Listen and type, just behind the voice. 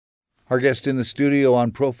Our guest in the studio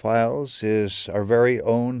on Profiles is our very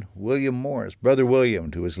own William Morris, Brother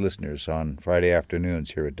William, to his listeners on Friday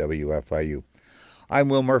afternoons here at WFIU. I'm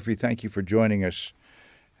Will Murphy. Thank you for joining us.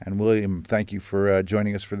 And William, thank you for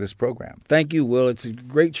joining us for this program. Thank you, Will. It's a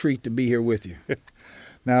great treat to be here with you.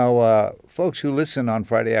 Now, folks who listen on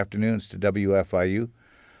Friday afternoons to WFIU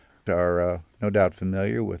are no doubt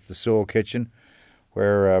familiar with the Soul Kitchen,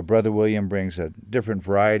 where Brother William brings a different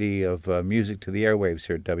variety of music to the airwaves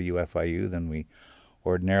here at WFIU than we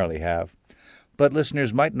ordinarily have. But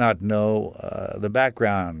listeners might not know the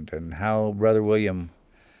background and how Brother William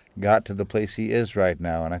got to the place he is right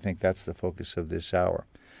now, and I think that's the focus of this hour.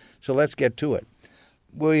 So let's get to it.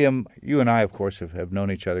 William, you and I, of course, have known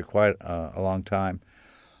each other quite a long time,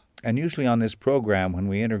 and usually on this program, when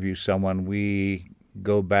we interview someone, we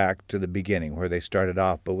go back to the beginning, where they started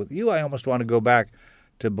off. But with you, I almost want to go back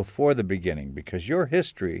to before the beginning, because your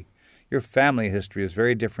history, your family history, is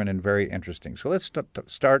very different and very interesting. So let's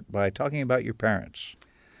start by talking about your parents.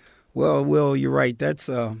 Well, Will, you're right. It's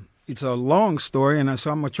a long story, and so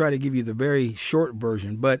I'm going to try to give you the very short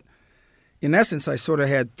version. But in essence, I sort of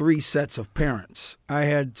had three sets of parents. I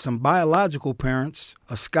had some biological parents,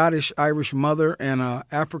 a Scottish-Irish mother, and an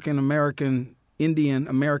African-American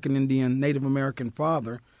American Indian, Native American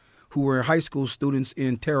father, who were high school students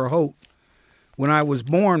in Terre Haute. When I was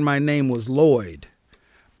born, my name was Lloyd,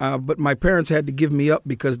 but my parents had to give me up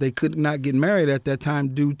because they could not get married at that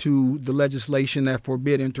time due to the legislation that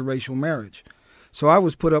forbid interracial marriage. So I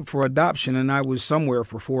was put up for adoption, and I was somewhere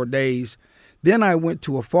for 4 days. Then I went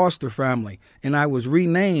to a foster family, and I was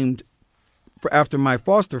renamed after my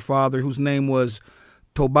foster father, whose name was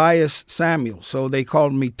Tobias Samuel. So they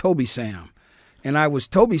called me Toby Sam. And I was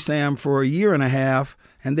Toby Sam for a year and a half,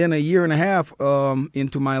 and then a year and a half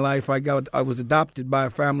into my life, I was adopted by a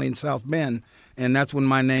family in South Bend, and that's when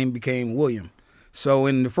my name became William. So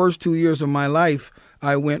in the first 2 years of my life,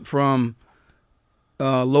 I went from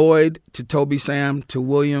Lloyd to Toby Sam to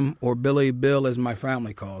William, or Billy Bill, as my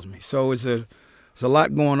family calls me. So it's a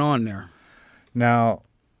lot going on there. Now,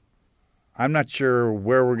 I'm not sure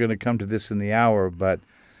where we're going to come to this in the hour, but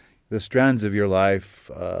the strands of your life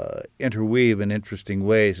interweave in interesting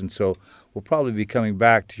ways, and so we'll probably be coming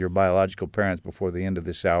back to your biological parents before the end of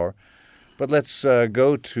this hour. But let's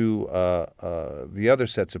go to the other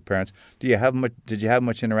sets of parents. Did you have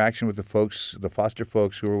much interaction with the foster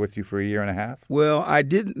folks who were with you for a year and a half? Well, I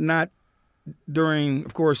did not during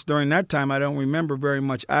that time. I don't remember very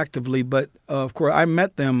much actively, but of course I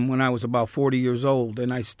met them when I was about 40 years old,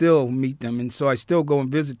 and I still meet them, and so I still go and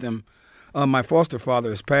visit them. My foster father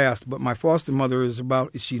has passed, but my foster mother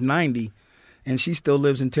she's 90, and she still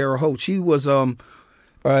lives in Terre Haute. She was,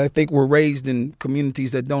 I think, were raised in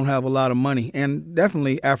communities that don't have a lot of money, and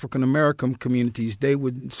definitely African-American communities. They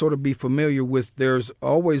would sort of be familiar with, there's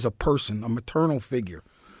always a person, a maternal figure,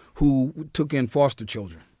 who took in foster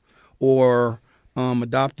children or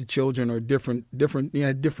adopted children, or different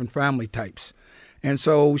family types. And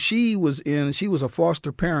so she was a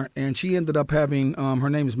foster parent, and she ended up having, her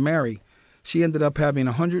name is Mary. She ended up having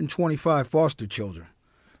 125 foster children.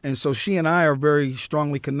 And so she and I are very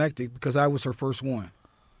strongly connected because I was her first one.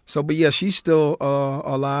 So, but yeah, she's still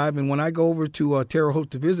alive. And when I go over to Terre Haute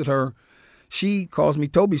to visit her, she calls me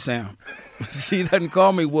Toby Sam. She doesn't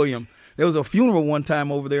call me William. There was a funeral one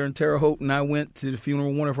time over there in Terre Haute, and I went to the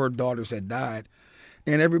funeral. One of her daughters had died.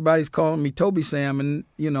 And everybody's calling me Toby Sam, and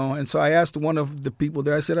so I asked one of the people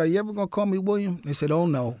there, I said, "Are you ever going to call me William?" They said, "Oh,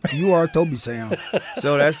 no, you are Toby Sam."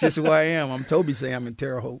 So that's just who I am. I'm Toby Sam in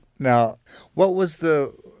Terre Haute. Now, what was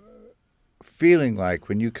the feeling like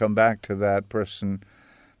when you come back to that person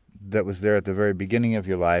that was there at the very beginning of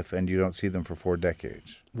your life and you don't see them for 4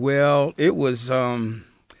 decades? Well, it was...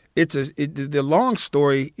 the long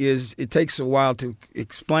story is it takes a while to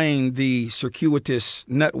explain the circuitous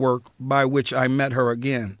network by which I met her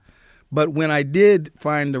again. But when I did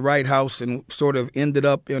find the right house and sort of ended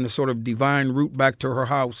up in a sort of divine route back to her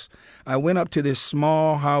house, I went up to this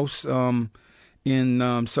small house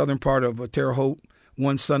in southern part of Terre Haute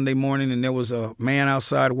one Sunday morning, and there was a man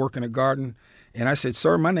outside working a garden. And I said,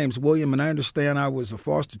 "Sir, my name's William, and I understand I was a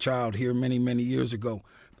foster child here many, many years ago.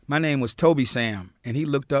 My name was Toby Sam." And he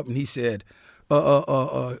looked up and he said, I'm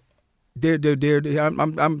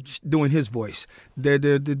doing his voice.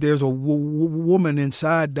 There's a woman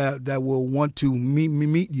inside that will want to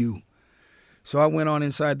meet you. So I went on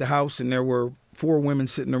inside the house, and there were 4 women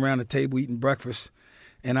sitting around the table eating breakfast.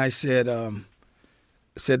 And I said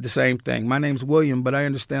the same thing. "My name's William, but I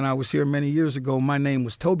understand I was here many years ago. My name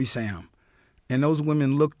was Toby Sam." And those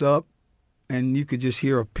women looked up, and you could just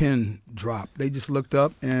hear a pin drop. They just looked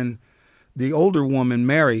up, and the older woman,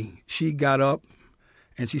 Mary, she got up,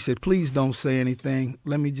 And she said, please don't say anything.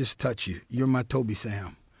 Let me just touch you. You're my Toby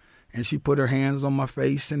Sam. And she put her hands on my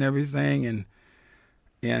face and everything. And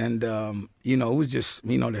it was just,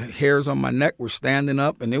 the hairs on my neck were standing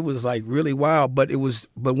up, and it was like really wild. But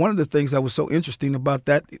one of the things that was so interesting about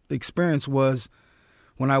that experience was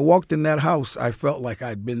when I walked in that house, I felt like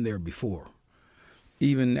I'd been there before,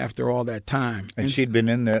 even after all that time. And she'd been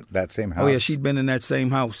in that same house? Oh, yeah, she'd been in that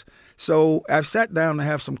same house. So I sat down to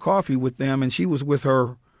have some coffee with them, and she was with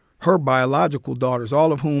her biological daughters,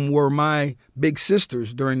 all of whom were my big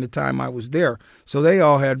sisters during the time I was there. So they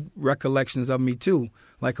all had recollections of me too,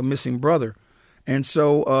 like a missing brother. And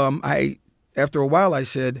so after a while, I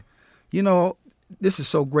said, this is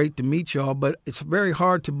so great to meet y'all, but it's very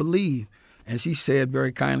hard to believe. And she said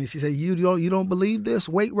very kindly, she said, you don't believe this?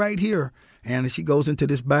 Wait right here. And she goes into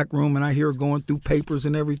this back room, and I hear her going through papers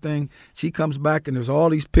and everything. She comes back, and there's all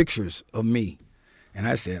these pictures of me. And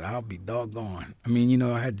I said, I'll be doggone. I mean,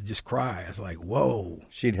 I had to just cry. I was like, whoa.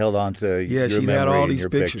 She'd held on to your she'd memory had all and these your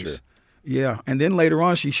pictures. picture. Yeah. And then later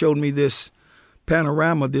on, she showed me this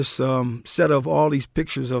panorama, this set of all these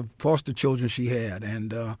pictures of foster children she had,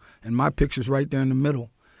 and my picture's right there in the middle.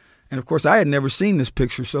 And, of course, I had never seen this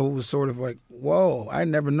picture, so it was sort of like, whoa, I had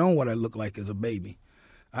never known what I looked like as a baby.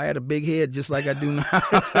 I had a big head just like I do now.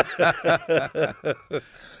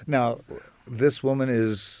 Now, this woman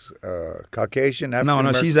is Caucasian,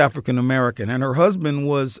 No, she's African-American. And her husband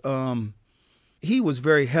was, he was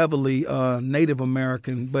very heavily Native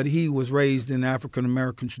American, but he was raised in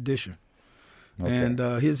African-American tradition. Okay. And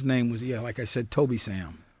his name was, like I said, Toby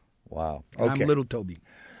Sam. Wow. Okay. I'm Little Toby.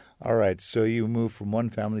 All right. So you moved from one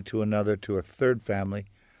family to another to a third family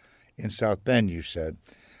in South Bend, you said.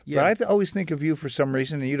 Yeah. But I always think of you for some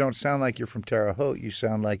reason, and you don't sound like you're from Terre Haute. You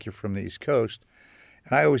sound like you're from the East Coast.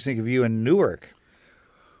 And I always think of you in Newark.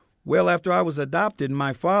 Well, after I was adopted,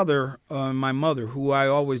 my father and my mother, who I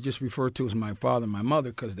always just refer to as my father and my mother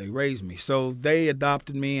because they raised me, so they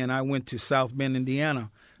adopted me, and I went to South Bend, Indiana.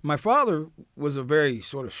 My father was a very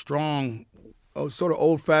sort of strong, sort of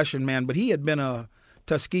old-fashioned man, but he had been a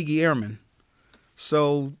Tuskegee Airman.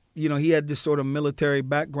 So, he had this sort of military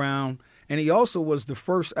background. And he also was the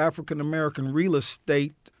first African-American real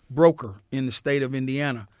estate broker in the state of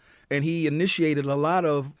Indiana. And he initiated a lot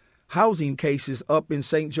of housing cases up in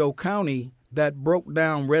St. Joe County that broke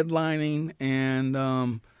down redlining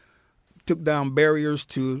and took down barriers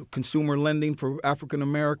to consumer lending for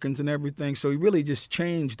African-Americans and everything. So he really just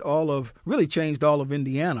changed all of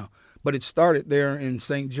Indiana. But it started there in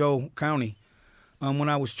St. Joe County. When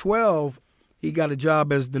I was 12, he got a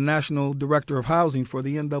job as the National Director of Housing for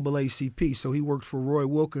the NAACP. So he worked for Roy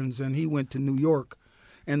Wilkins, and he went to New York.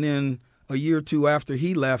 And then a year or two after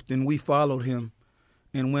he left, and we followed him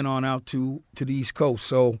and went on out to the East Coast.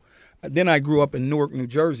 So then I grew up in Newark, New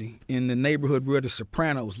Jersey, in the neighborhood where The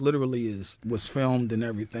Sopranos literally was filmed and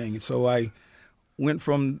everything. And so I went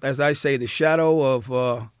from, as I say, the shadow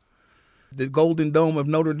of the Golden Dome of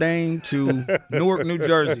Notre Dame to Newark, New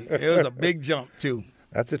Jersey. It was a big jump, too.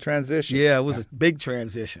 That's a transition. Yeah, it was a big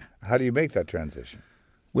transition. How do you make that transition?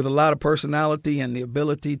 With a lot of personality and the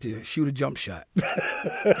ability to shoot a jump shot.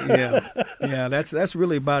 Yeah, that's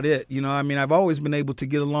really about it. I've always been able to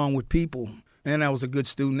get along with people, and I was a good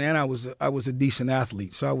student, and I was a decent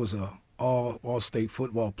athlete. So I was a all-state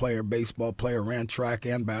football player, baseball player, ran track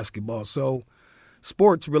and basketball. So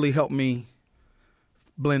sports really helped me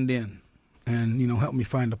blend in and, help me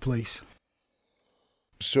find a place.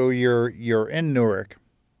 So you're in Newark.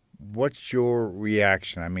 What's your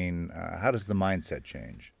reaction? How does the mindset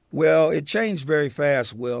change? Well, it changed very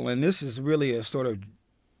fast, Will, and this is really a sort of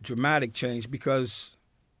dramatic change because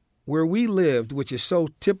where we lived, which is so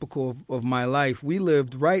typical of my life, we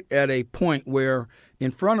lived right at a point where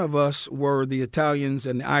in front of us were the Italians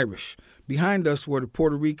and the Irish. Behind us were the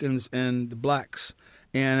Puerto Ricans and the blacks.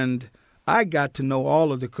 And I got to know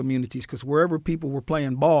all of the communities because wherever people were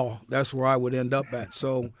playing ball, that's where I would end up at.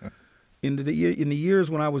 So in the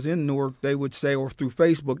years when I was in Newark, they would say, or through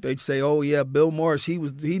Facebook, they'd say, "Oh yeah, Bill Morris, he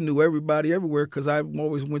knew everybody everywhere," because I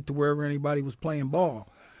always went to wherever anybody was playing ball.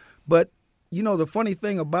 But the funny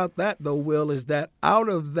thing about that, though, Will, is that out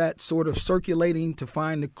of that sort of circulating to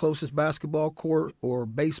find the closest basketball court or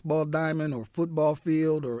baseball diamond or football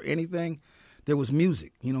field or anything, there was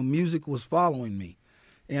music. Music was following me.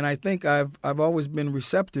 And I think I've always been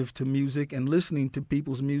receptive to music and listening to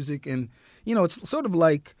people's music. And, it's sort of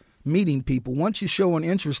like meeting people. Once you show an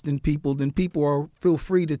interest in people, then people feel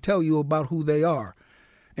free to tell you about who they are.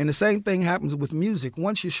 And the same thing happens with music.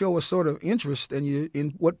 Once you show a sort of interest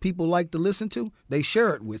in what people like to listen to, they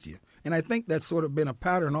share it with you. And I think that's sort of been a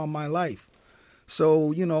pattern all my life.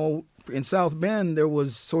 So, in South Bend, there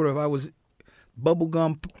was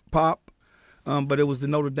bubblegum pop, but it was the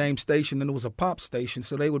Notre Dame station, and it was a pop station,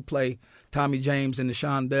 so they would play Tommy James and the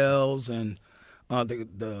Shondells and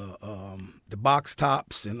the Box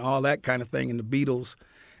Tops and all that kind of thing, and the Beatles.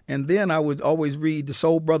 And then I would always read the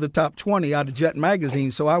Soul Brother Top 20 out of Jet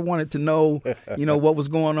Magazine, so I wanted to know, what was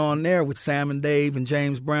going on there with Sam and Dave and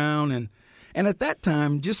James Brown. And at that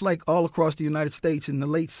time, just like all across the United States in the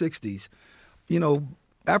late 60s,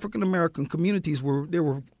 African-American communities there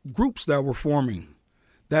were groups that were forming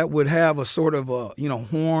that would have a sort of,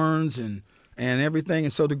 horns and everything.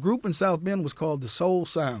 And so the group in South Bend was called the Soul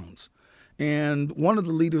Sounds. And one of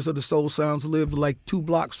the leaders of the Soul Sounds lived like 2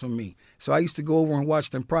 blocks from me. So I used to go over and watch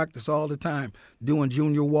them practice all the time, doing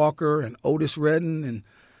Junior Walker and Otis Redding. And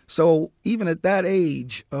so even at that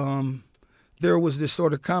age, there was this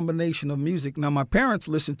sort of combination of music. Now, my parents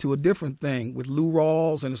listened to a different thing with Lou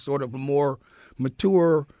Rawls and a sort of a more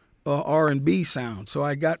mature R&B sound. So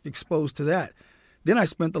I got exposed to that. Then I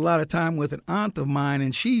spent a lot of time with an aunt of mine,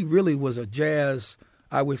 and she really was a jazz,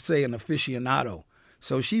 I would say, an aficionado.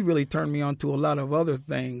 So she really turned me on to a lot of other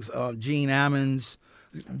things, Gene Ammons,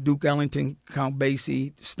 Duke Ellington, Count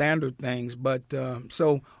Basie, standard things. But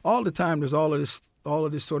so all the time there's all of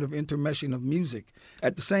this sort of intermeshing of music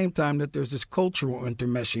at the same time that there's this cultural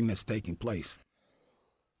intermeshing that's taking place.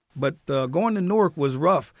 But going to Newark was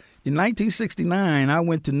rough. In 1969, I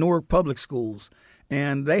went to Newark Public Schools,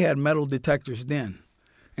 and they had metal detectors then.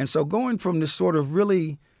 And so going from this sort of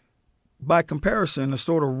really, by comparison, a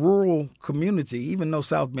sort of rural community, even though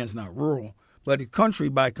South Bend's not rural, but a country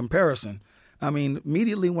by comparison. I mean,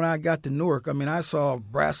 immediately when I got to Newark, I saw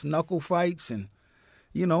brass knuckle fights and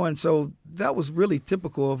so that was really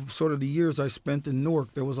typical of sort of the years I spent in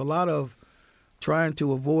Newark. There was a lot of trying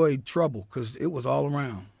to avoid trouble because it was all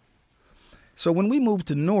around. So when we moved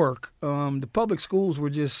to Newark, the public schools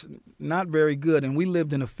were just not very good, and we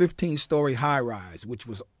lived in a 15-story high-rise, which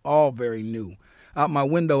was all very new. Out my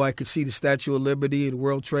window, I could see the Statue of Liberty, the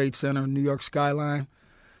World Trade Center, New York skyline.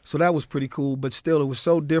 So that was pretty cool, but still, it was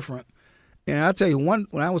so different. And I'll tell you, when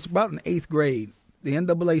I was about in 8th grade, the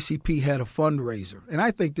NAACP had a fundraiser, and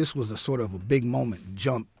I think this was a sort of a big moment,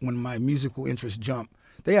 jump, when my musical interest jumped.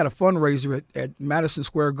 They had a fundraiser at Madison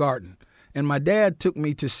Square Garden, and my dad took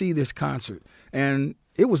me to see this concert. And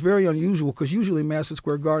it was very unusual because usually Madison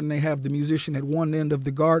Square Garden, they have the musician at one end of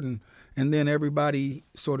the garden, and then everybody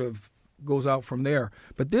sort of goes out from there.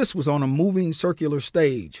 But this was on a moving circular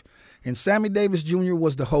stage, and Sammy Davis Jr.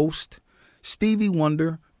 was the host, Stevie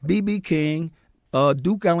Wonder, B.B. King,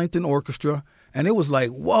 Duke Ellington Orchestra, and it was like,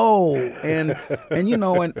 whoa. And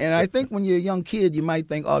I think when you're a young kid, you might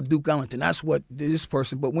think, oh, Duke Ellington, that's what this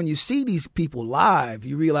person. But when you see these people live,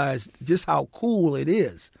 you realize just how cool it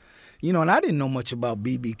is. And I didn't know much about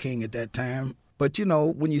B.B. King at that time. But,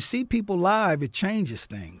 when you see people live, it changes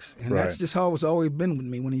things. And That's just how it's always been with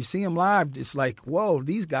me. When you see them live, it's like, whoa,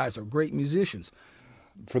 these guys are great musicians.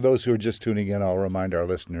 For those who are just tuning in, I'll remind our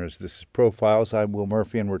listeners, this is Profiles. I'm Will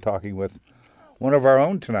Murphy, and we're talking with one of our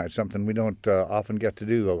own tonight, something we don't often get to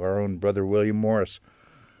do, our own brother William Morris,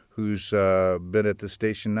 who's been at the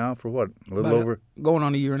station now for what, going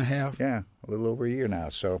on a year and a half. Yeah, a little over a year now.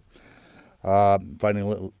 So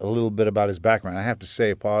finding a little bit about his background. I have to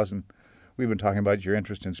say, pause, and we've been talking about your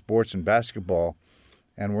interest in sports and basketball,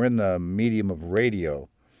 and we're in the medium of radio.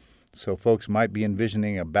 So folks might be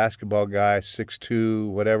envisioning a basketball guy, 6'2",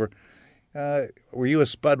 whatever. Were you a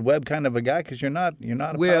Spud Webb kind of a guy? Because you're not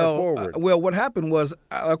a power forward. What happened was,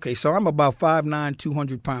 so I'm about 5'9",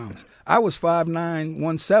 200 pounds. I was 5'9",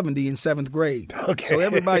 170 in 7th grade. Okay. So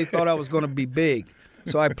everybody thought I was going to be big.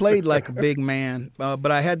 So I played like a big man, but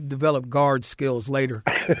I had to develop guard skills later.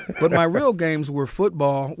 But my real games were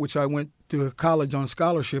football, which I went to college on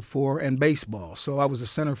scholarship for, and baseball. So I was a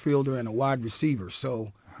center fielder and a wide receiver.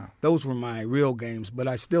 So those were my real games, but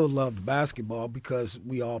I still loved basketball because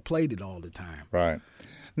we all played it all the time. Right.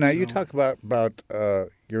 Now, you talk about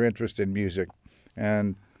your interest in music,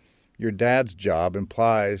 and your dad's job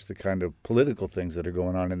implies the kind of political things that are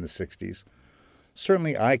going on in the 60s.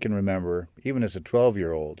 Certainly I can remember, even as a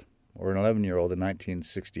 12-year-old or an 11-year-old in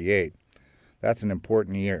 1968, that's an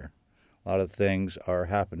important year. A lot of things are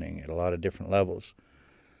happening at a lot of different levels.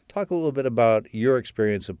 Talk a little bit about your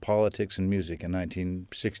experience of politics and music in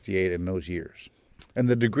 1968 and those years, and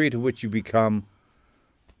the degree to which you become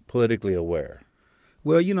politically aware.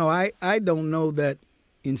 Well, I don't know that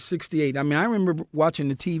in 68. I remember watching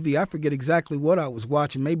the TV. I forget exactly what I was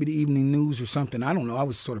watching, maybe the evening news or something. I don't know. I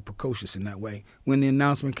was sort of precocious in that way when the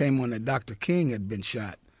announcement came on that Dr. King had been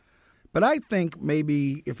shot. But I think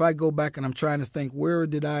maybe if I go back and I'm trying to think, where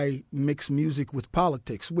did I mix music with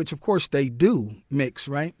politics, which, of course, they do mix,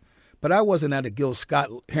 right? But I wasn't at a Gil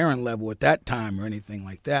Scott-Heron level at that time or anything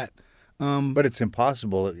like that. But it's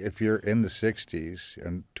impossible if you're in the 60s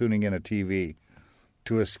and tuning in a TV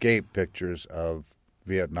to escape pictures of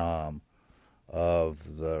Vietnam,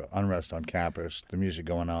 of the unrest on campus, the music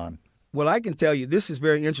going on. Well, I can tell you this is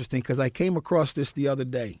very interesting because I came across this the other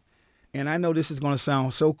day. And I know this is going to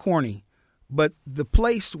sound so corny, but the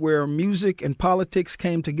place where music and politics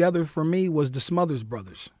came together for me was the Smothers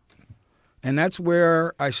Brothers. And that's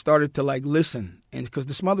where I started to listen. And because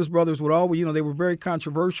the Smothers Brothers would always, they were very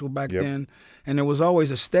controversial back then. And there was always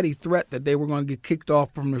a steady threat that they were going to get kicked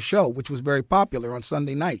off from the show, which was very popular on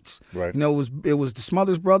Sunday nights. Right. It was the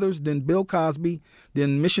Smothers Brothers, then Bill Cosby,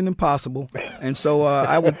 then Mission Impossible. And so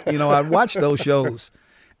I'd watch those shows.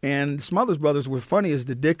 And Smothers Brothers were funny as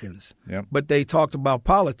the Dickens. Yep. But they talked about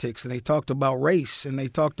politics, and they talked about race, and they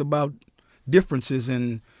talked about differences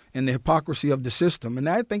and the hypocrisy of the system. And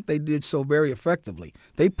I think they did so very effectively.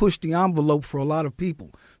 They pushed the envelope for a lot of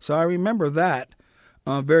people. So I remember that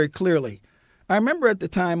very clearly. I remember at the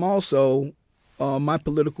time also my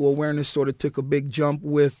political awareness sort of took a big jump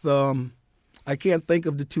with, I can't think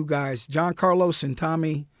of the two guys, John Carlos and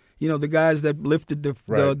Tommy, the guys that lifted the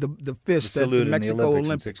fist at the Mexico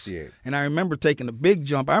Olympics. And I remember taking a big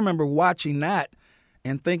jump. I remember watching that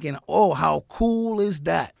and thinking, oh, how cool is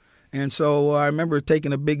that? And so I remember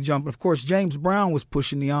taking a big jump. Of course, James Brown was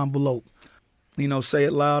pushing the envelope. Say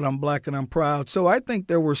it loud, I'm black and I'm proud. So I think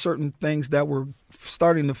there were certain things that were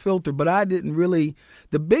starting to filter, but I didn't really.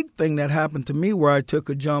 The big thing that happened to me where I took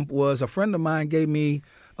a jump was a friend of mine gave me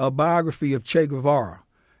a biography of Che Guevara,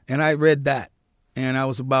 and I read that, and I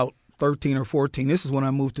was about 13 or 14. This is when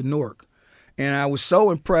I moved to Newark. And I was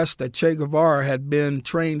so impressed that Che Guevara had been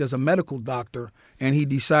trained as a medical doctor, and he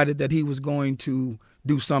decided that he was going to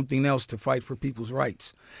do something else to fight for people's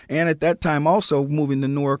rights. And at that time also, moving to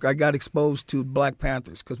Newark, I got exposed to Black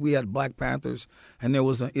Panthers because we had Black Panthers, and there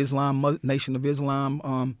was an Nation of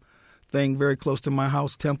Islam thing very close to my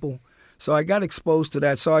house, Temple. So I got exposed to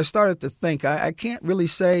that. So I started to think, I can't really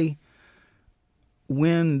say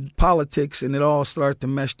when politics and it all started to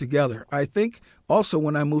mesh together. I think also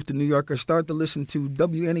when I moved to New York, I started to listen to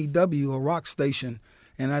WNEW, a rock station,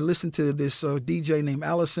 and I listened to this DJ named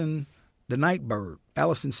Allison the Nightbird,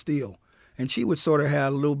 Allison Steele, and she would sort of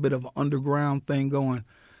have a little bit of an underground thing going.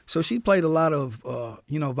 So she played a lot of,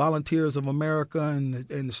 Volunteers of America and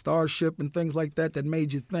the Starship and things like that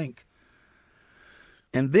made you think.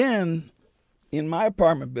 And then in my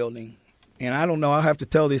apartment building, and I don't know, I'll have to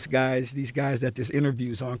tell these guys that this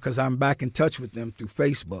interview's on because I'm back in touch with them through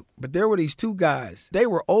Facebook. But there were these two guys. They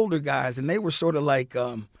were older guys, and they were sort of like,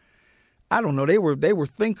 I don't know, they were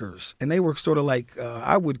thinkers, and they were sort of like,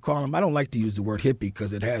 I would call them, I don't like to use the word hippie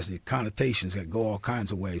because it has the connotations that go all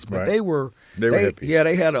kinds of ways, but right. they were hippies. Yeah,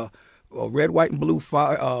 they had a red, white, and blue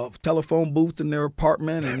telephone booth in their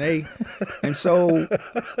apartment, and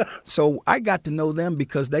so I got to know them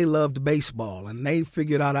because they loved baseball, and they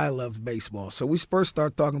figured out I loved baseball. So we first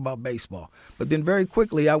started talking about baseball, but then very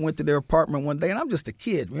quickly I went to their apartment one day, and I'm just a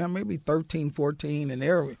kid, maybe 13, 14, and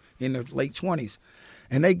they're in their late 20s.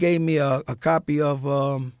 And they gave me a copy of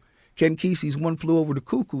Ken Kesey's One Flew Over the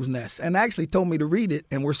Cuckoo's Nest and actually told me to read it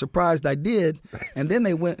and were surprised I did. And then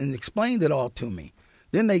they went and explained it all to me.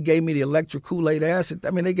 Then they gave me the Electric Kool-Aid Acid.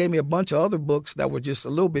 I mean, they gave me a bunch of other books that were just a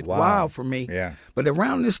little bit wild for me. Yeah. But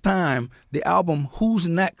around this time, the album Who's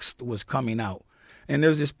Next was coming out. And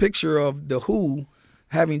there's this picture of the Who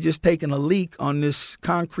having just taken a leak on this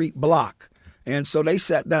concrete block. And so they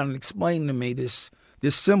sat down and explained to me this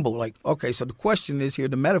symbol, like, okay, so the question is here,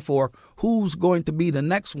 the metaphor, who's going to be the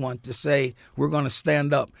next one to say we're going to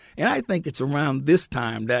stand up? And I think it's around this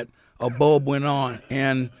time that a bulb went on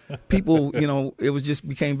and people, it just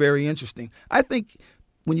became very interesting. I think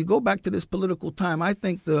when you go back to this political time, I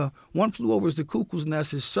think the One Flew Over the Cuckoo's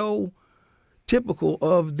Nest is so typical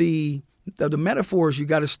of the metaphors you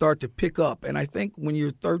got to start to pick up. And I think when you're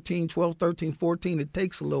 12, 13, 14, it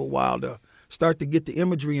takes a little while to start to get the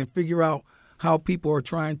imagery and figure out how people are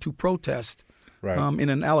trying to protest in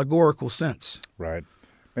an allegorical sense. Right.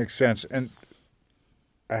 Makes sense. And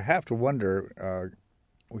I have to wonder,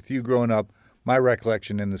 with you growing up, my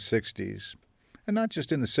recollection in the 60s, and not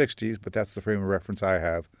just in the 60s, but that's the frame of reference I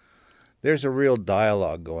have, there's a real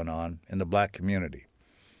dialogue going on in the black community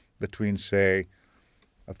between, say,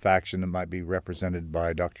 a faction that might be represented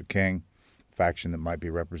by Dr. King, a faction that might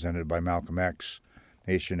be represented by Malcolm X,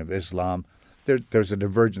 Nation of Islam. There's a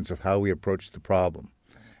divergence of how we approach the problem.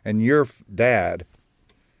 And your dad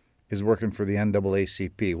is working for the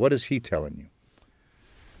NAACP. What is he telling you?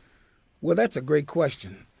 Well, that's a great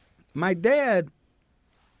question. My dad,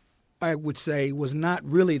 I would say, was not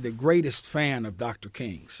really the greatest fan of Dr.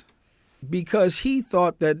 King's. because he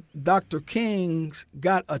thought that Dr. King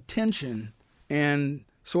got attention, and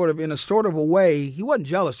sort of in a sort of a way, he wasn't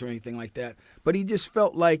jealous or anything like that, but he just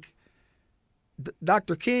felt like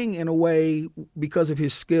Dr. King, in a way, because of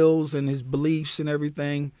his skills and his beliefs and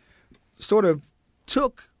everything, sort of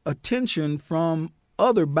took attention from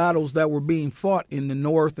other battles that were being fought in the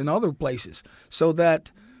North and other places, so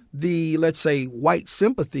that the, let's say, white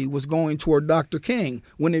sympathy was going toward Dr. King.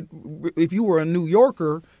 If you were a New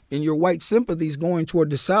Yorker and your white sympathy is going toward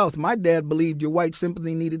the South, my dad believed your white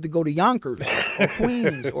sympathy needed to go to Yonkers or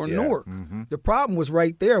Queens or Newark. Mm-hmm. The problem was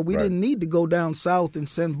right there. We didn't need to go down south and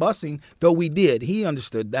send busing, though we did. He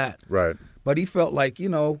understood that. Right. But he felt like,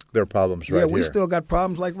 there are problems right here. Yeah, we still got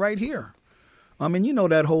problems like right here. I mean,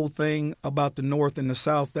 that whole thing about the North and the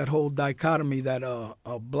South, that whole dichotomy that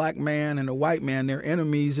a black man and a white man, they're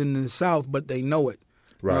enemies in the South, but they know it.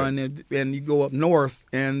 Right. And you go up north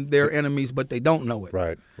and they're enemies, but they don't know it.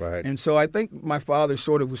 Right, right. And so I think my father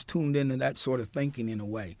sort of was tuned into that sort of thinking in a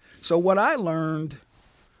way. So what I learned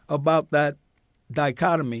about that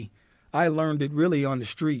dichotomy, I learned it really on the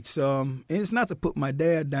streets. And it's not to put my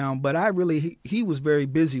dad down, but he was very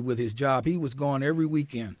busy with his job. He was gone every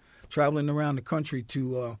weekend, traveling around the country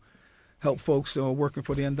to help folks working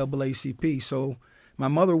for the NAACP. So my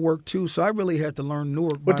mother worked too, so I really had to learn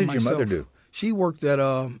Newark by myself. What did your mother do? She worked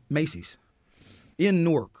at Macy's in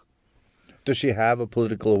Newark. Does she have a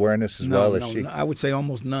political awareness as well as she? No, I would say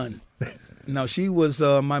almost none. No, she was.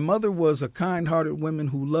 My mother was a kind-hearted woman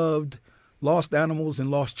who loved lost animals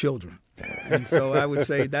and lost children, and so I would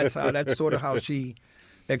say that's sort of how she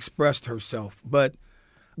expressed herself. But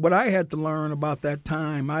what I had to learn about that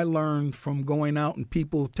time, I learned from going out and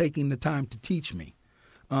people taking the time to teach me.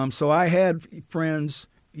 So I had friends,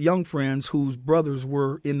 young friends, whose brothers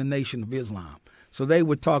were in the Nation of Islam. So they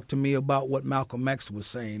would talk to me about what Malcolm X was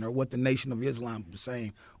saying or what the Nation of Islam was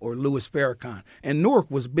saying or Louis Farrakhan. And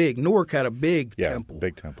Newark was big. Newark had a big temple.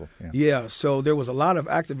 Big temple. Yeah, so there was a lot of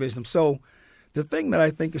activism. So the thing that I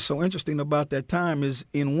think is so interesting about that time is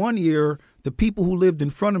in one year, the people who lived in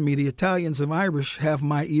front of me, the Italians and Irish, have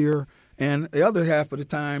my ear, and the other half of the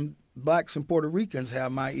time, blacks and Puerto Ricans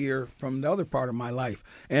have my ear from the other part of my life.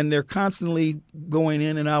 And they're constantly going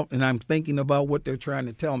in and out, and I'm thinking about what they're trying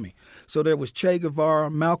to tell me. So there was Che Guevara,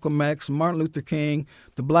 Malcolm X, Martin Luther King,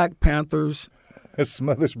 the Black Panthers.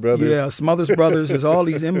 Smothers Brothers. Yeah, Smothers Brothers. There's all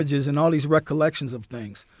these images and all these recollections of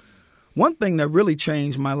things. One thing that really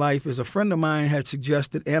changed my life is a friend of mine had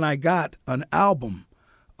suggested, and I got an album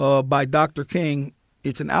by Dr. King.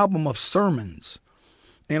 It's an album of sermons.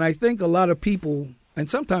 And I think a lot of people, and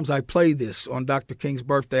sometimes I play this on Dr. King's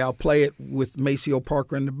birthday, I'll play it with Maceo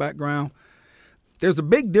Parker in the background. There's a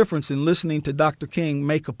big difference in listening to Dr. King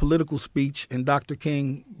make a political speech and Dr.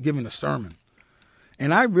 King giving a sermon.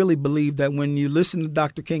 And I really believe that when you listen to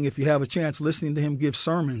Dr. King, if you have a chance listening to him give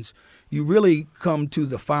sermons, you really come to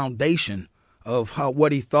the foundation of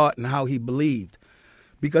what he thought and how he believed.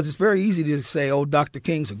 Because it's very easy to say, oh, Dr.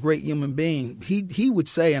 King's a great human being. He would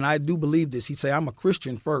say, and I do believe this, he'd say, I'm a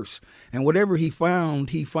Christian first. And whatever he found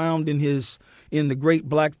in the great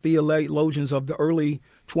black theologians of the early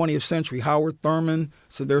 20th century, Howard Thurman.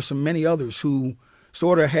 So there's so many others who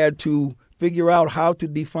sort of had to figure out how to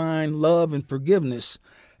define love and forgiveness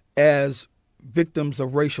as victims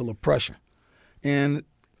of racial oppression. And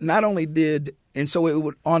not only so it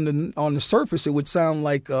would on the surface it would sound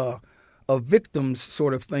like a victim's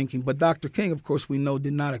sort of thinking, but Dr. King, of course, we know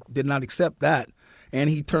did not accept that, and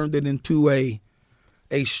he turned it into a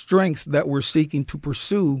strength that we're seeking to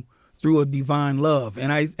pursue through a divine love.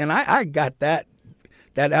 And I got that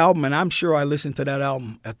album, and I'm sure I listened to that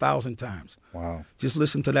album 1,000 times. Wow! Just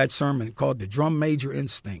listen to that sermon called "The Drum Major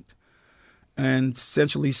Instinct," and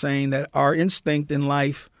essentially saying that our instinct in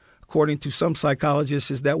life, according to some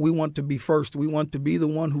psychologists, is that we want to be first. We want to be the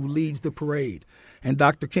one who leads the parade. And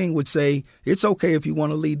Dr. King would say, it's okay if you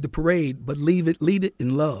want to lead the parade, but lead it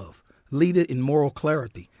in love, lead it in moral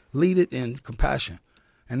clarity, lead it in compassion.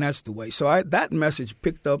 And that's the way. So that message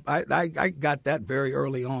picked up, I got that very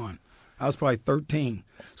early on. I was probably 13.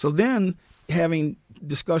 So then having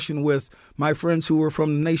discussion with my friends who were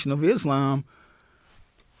from the Nation of Islam,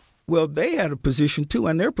 well, they had a position too,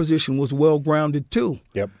 and their position was well-grounded too.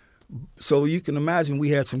 Yep. So you can imagine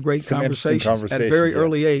we had some great conversations at a very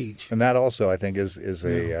early age. And that also, I think, is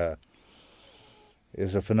a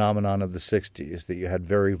phenomenon of the 60s, that you had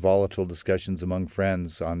very volatile discussions among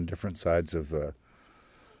friends on different sides of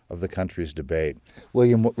the country's debate.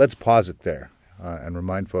 William, let's pause it there and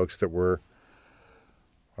remind folks that we're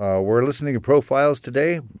listening to Profiles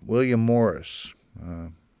today. William Morris,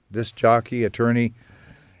 disc jockey, attorney,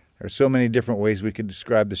 There's so many different ways we could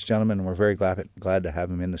describe this gentleman, and we're very glad to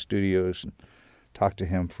have him in the studios and talk to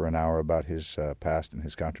him for an hour about his past and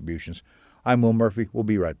his contributions. I'm Will Murphy. We'll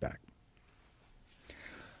be right back.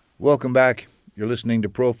 Welcome back. You're listening to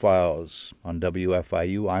Profiles on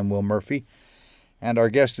WFIU. I'm Will Murphy. And our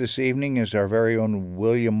guest this evening is our very own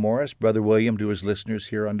William Morris, Brother William to his listeners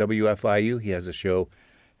here on WFIU. He has a show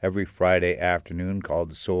every Friday afternoon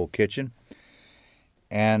called The Soul Kitchen.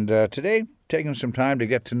 And today, taking some time to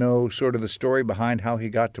get to know sort of the story behind how he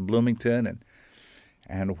got to Bloomington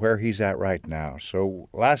and where he's at right now. So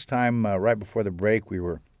last time, right before the break, we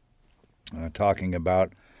were talking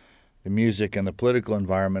about the music and the political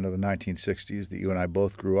environment of the 1960s that you and I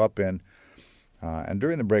both grew up in. And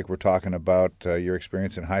during the break, we're talking about your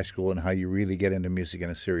experience in high school and how you really get into music in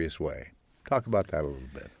a serious way. Talk about that a little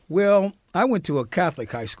bit. Well, I went to a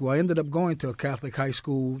Catholic high school. I ended up going to a Catholic high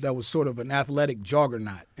school that was sort of an athletic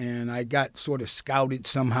juggernaut. And I got sort of scouted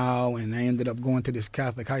somehow, and I ended up going to this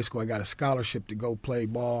Catholic high school. I got a scholarship to go play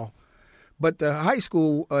ball. But the high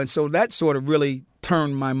school, so that sort of really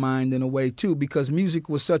turned my mind in a way, too, because music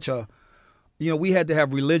was such a, we had to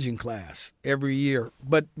have religion class every year.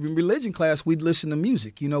 But in religion class, we'd listen to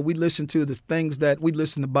music. We'd listen to the things we'd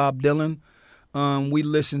listen to Bob Dylan. We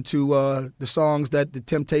listened to the songs that the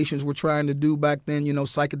Temptations were trying to do back then,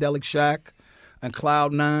 Psychedelic Shack and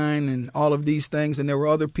Cloud Nine and all of these things. And there were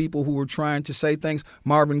other people who were trying to say things.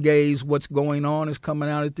 Marvin Gaye's What's Going On is coming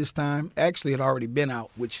out at this time. Actually, it had already been out,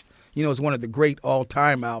 which, is one of the great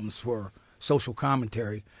all-time albums for social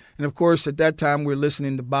commentary. And, of course, at that time, we were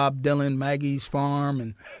listening to Bob Dylan, Maggie's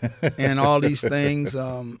Farm, and all these things.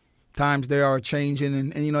 Times they are changing,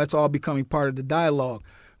 and it's all becoming part of the dialogue.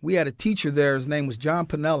 We had a teacher there. His name was John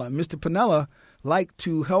Pennella. And Mr. Pennella liked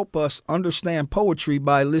to help us understand poetry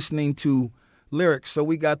by listening to lyrics. So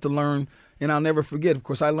we got to learn, and I'll never forget, of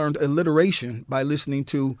course, I learned alliteration by listening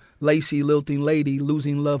to Lacy, Lilting Lady,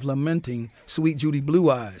 Losing Love, Lamenting, Sweet Judy Blue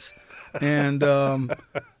Eyes. And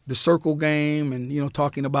the circle game and,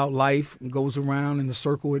 talking about life. It goes around in the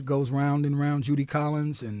circle. It goes round and round, Judy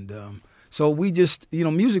Collins. And so we just,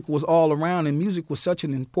 music was all around, and music was such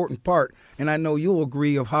an important part. And I know you'll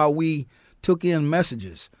agree of how we took in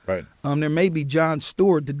messages. Right. There may be Jon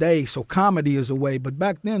Stewart today, so comedy is a way. But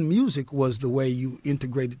back then, music was the way you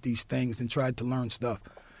integrated these things and tried to learn stuff.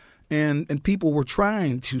 And people were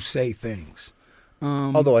trying to say things.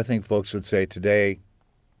 Although I think folks would say today,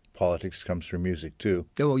 politics comes through music, too.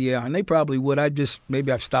 Oh, yeah, and they probably would. Maybe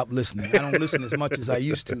I've stopped listening. I don't listen as much as I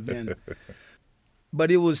used to then. But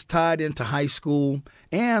it was tied into high school.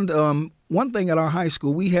 And one thing at our high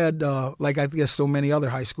school, we had, like I guess so many other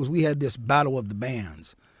high schools, we had this battle of the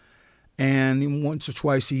bands. And once or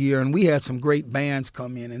twice a year, and we had some great bands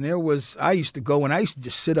come in. And I used to go, and I used to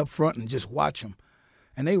just sit up front and just watch them.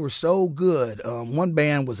 And they were so good. One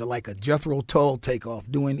band was like a Jethro Tull takeoff,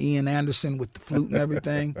 doing Ian Anderson with the flute and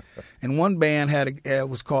everything. And one band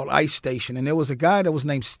was called Ice Station, and there was a guy that was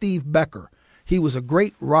named Steve Becker. He was a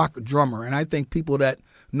great rock drummer, and I think people that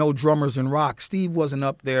know drummers and rock, Steve wasn't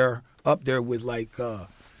up there with like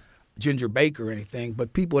Ginger Baker or anything,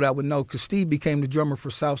 but people that would know, because Steve became the drummer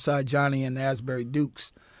for Southside Johnny and the Asbury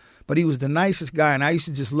Dukes. But he was the nicest guy, and I used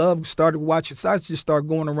to just started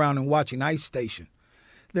going around and watching Ice Station.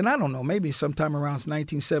 Then I don't know, maybe sometime around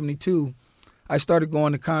 1972, I started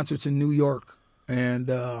going to concerts in New York, and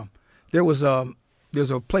there's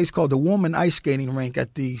a place called the Woman Ice Skating Rink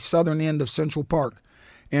at the southern end of Central Park,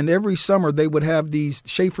 and every summer they would have these,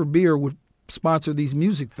 Schaefer Beer would sponsor these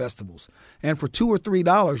music festivals, and for $2 or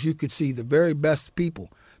 $3 you could see the very best people.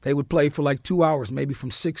 They would play for like 2 hours, maybe from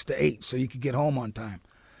 6 to 8, so you could get home on time.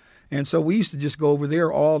 And so we used to just go over there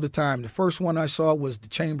all the time. The first one I saw was the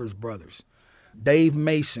Chambers Brothers. Dave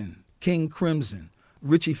Mason, King Crimson,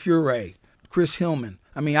 Richie Furay, Chris Hillman.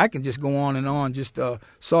 I mean, I can just go on and on. Just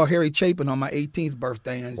saw Harry Chapin on my 18th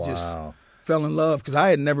birthday and just fell in love because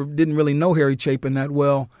I didn't really know Harry Chapin that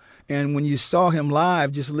well. And when you saw him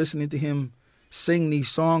live, just listening to him sing these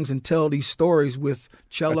songs and tell these stories with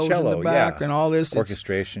cellos in the back and all this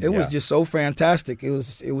orchestration, it was just so fantastic. It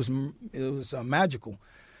was magical.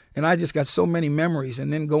 And I just got so many memories.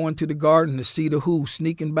 And then going to the Garden to see The Who,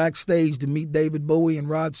 sneaking backstage to meet David Bowie and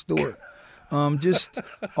Rod Stewart. Just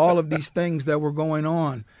all of these things that were going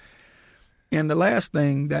on. And the last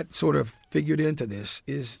thing that sort of figured into this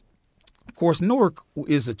is, of course, Newark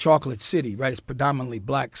is a chocolate city, right? It's predominantly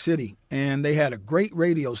black city. And they had a great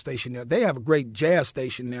radio station there. They have a great jazz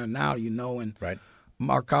station there now, and right.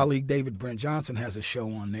 Our colleague David Brent Johnson has a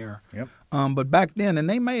show on there. Yep. But back then, and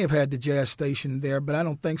they may have had the jazz station there, but I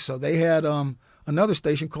don't think so. They had another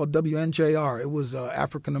station called WNJR. It was an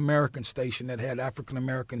African-American station that had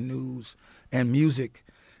African-American news and music.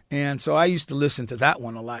 And so I used to listen to that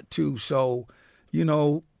one a lot too. So, you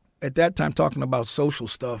know, at that time talking about social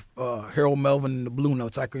stuff, Harold Melvin and the Blue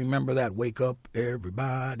Notes, I can remember that. Wake up,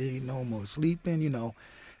 everybody, no more sleeping, you know.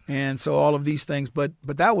 And so all of these things. But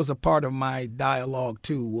that was a part of my dialogue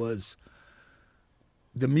too, was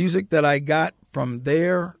the music that I got from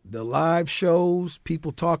there, the live shows,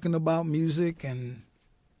 people talking about music, and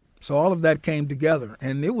so all of that came together.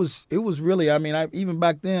 And it was really, I mean, even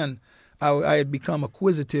back then, I had become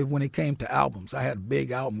acquisitive when it came to albums. I had a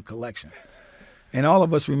big album collection. And all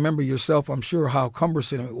of us remember, yourself, I'm sure, how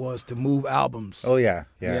cumbersome it was to move albums. Oh, yeah.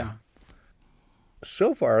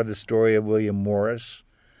 So far, the story of William Morris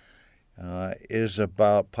is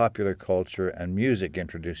about popular culture and music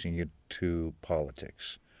introducing you to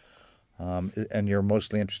politics. And you're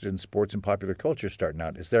mostly interested in sports and popular culture starting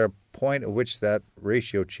out. Is there a point at which that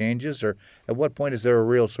ratio changes, or at what point is there a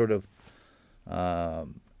real sort of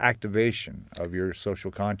activation of your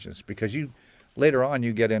social conscience? Because later on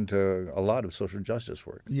you get into a lot of social justice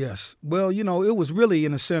work. Yes. Well, you know, it was really,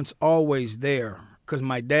 in a sense, always there, because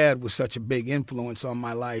my dad was such a big influence on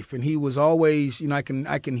my life. And he was always, you know,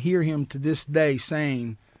 I can hear him to this day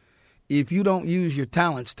saying, if you don't use your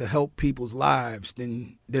talents to help people's lives,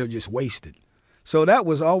 then they're just wasted. So that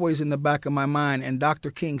was always in the back of my mind, and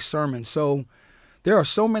Dr. King's sermon. So there are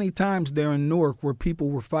so many times there in Newark where people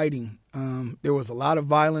were fighting. There was a lot of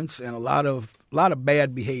violence and a lot of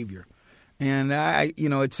bad behavior. And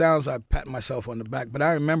it sounds like I pat myself on the back, but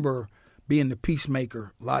I remember being the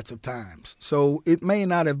peacemaker lots of times. So it may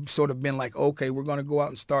not have sort of been like, okay, we're going to go out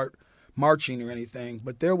and start marching or anything,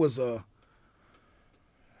 but there was a...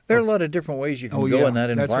 There are a lot of different ways you can go in that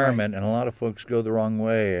environment, right. And a lot of folks go the wrong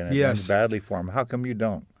way, and it ends badly for them. How come you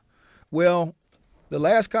don't? Well, the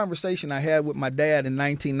last conversation I had with my dad in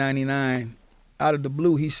 1999, out of the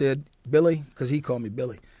blue, he said, Billy, because he called me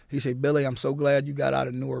Billy. He said, Billy, I'm so glad you got out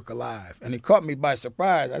of Newark alive. And it caught me by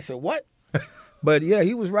surprise. I said, what? But, yeah,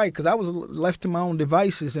 he was right, because I was left to my own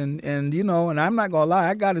devices. And you know, and I'm not going to lie,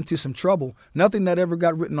 I got into some trouble. Nothing that ever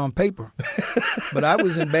got written on paper. But I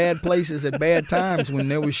was in bad places at bad times when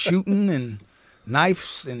there was shooting and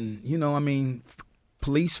knives and, you know, I mean,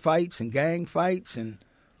 police fights and gang fights and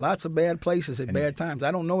lots of bad places at bad times. I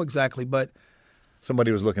don't know exactly, but...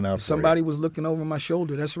 Somebody was looking out for you. Somebody was looking over my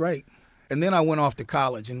shoulder, that's right. And then I went off to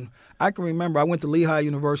college. And I can remember I went to Lehigh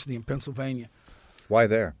University in Pennsylvania. Why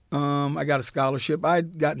there? I got a scholarship.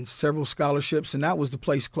 I'd gotten several scholarships, and that was the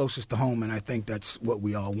place closest to home, and I think that's what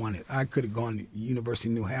we all wanted. I could have gone to University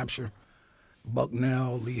of New Hampshire,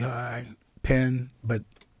 Bucknell, Lehigh, Penn, but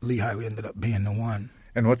Lehigh ended up being the one.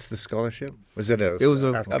 And what's the scholarship? Was it a... It was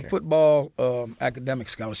a football academic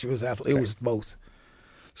scholarship. It was it was both.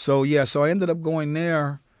 So, yeah, so I ended up going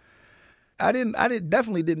there. I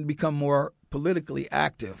definitely didn't become more politically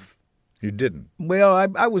active. You didn't? Well,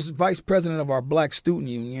 I was vice president of our Black Student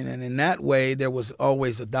Union, and in that way there was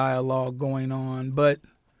always a dialogue going on. But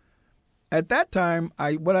at that time,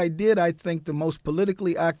 I think the most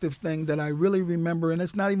politically active thing that I really remember, and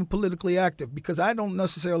it's not even politically active, because I don't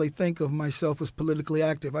necessarily think of myself as politically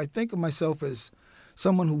active. I think of myself as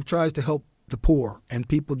someone who tries to help the poor and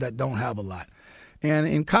people that don't have a lot. And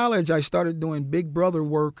in college, I started doing Big Brother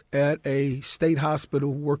work at a state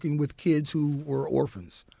hospital working with kids who were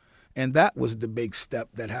orphans. And that was the big step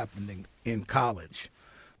that happened in college.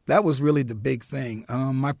 That was really the big thing.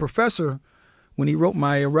 My professor, when he wrote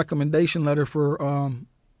my recommendation letter for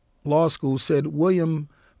law school, said William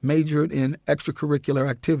majored in extracurricular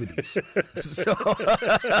activities. So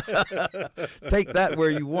take that where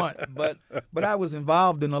you want. But I was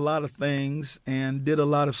involved in a lot of things and did a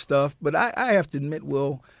lot of stuff. But I have to admit,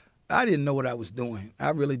 Will, I didn't know what I was doing.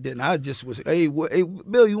 I really didn't. I just was, hey,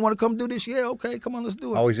 Bill, you want to come do this? Yeah, okay, come on, let's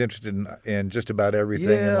do it. Always interested in just about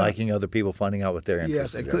everything and liking other people, finding out what they're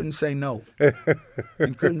interested in. Yes, I couldn't say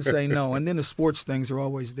no. And then the sports things are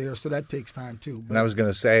always there, so that takes time too. But, and I was going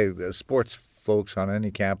to say, the sports folks on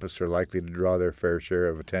any campus are likely to draw their fair share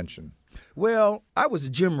of attention. Well, I was a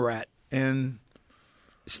gym rat, and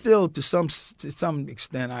still to some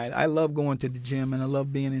extent, I love going to the gym and I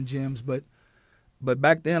love being in gyms, but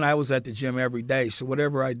back then I was at the gym every day, so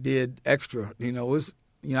whatever I did extra,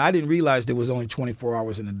 I didn't realize there was only 24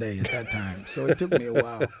 hours in a day at that time, so it took me a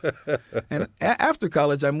while. And after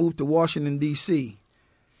college, I moved to Washington, D.C.,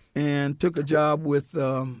 and took a job with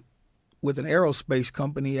an aerospace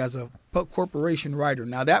company as a corporation writer.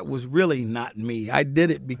 Now, that was really not me. I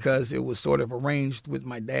did it because it was sort of arranged with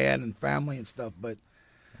my dad and family and stuff, but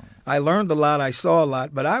I learned a lot, I saw a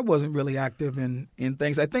lot, but I wasn't really active in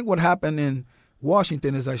things. I think what happened in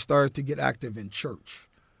Washington is I started to get active in church.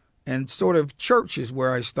 And sort of church is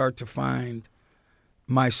where I start to find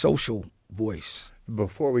my social voice.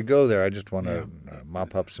 Before we go there, I just want to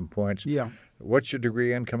mop up some points. Yeah. What's your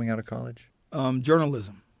degree in coming out of college?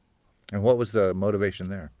 Journalism. And what was the motivation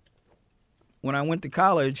there? When I went to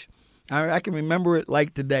college, I can remember it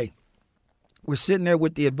like today. We're sitting there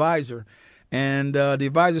with the advisor, and the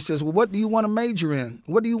advisor says, well, what do you want to major in?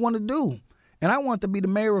 What do you want to do? And I want to be the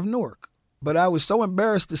mayor of Newark. But I was so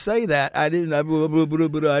embarrassed to say that, I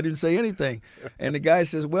didn't say anything. And the guy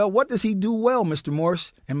says, well, what does he do well, Mr.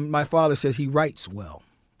 Morse? And my father says, he writes well.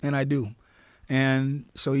 And I do. And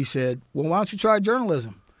so he said, well, why don't you try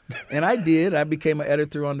journalism? And I did. I became an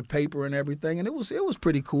editor on the paper and everything. And it was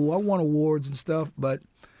pretty cool. I won awards and stuff, but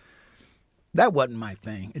that wasn't my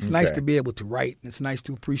thing. It's nice to be able to write. And it's nice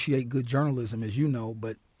to appreciate good journalism, as you know,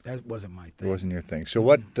 but that wasn't my thing. It wasn't your thing. So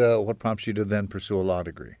what prompts you to then pursue a law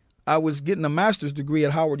degree? I was getting a master's degree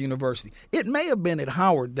at Howard University. It may have been at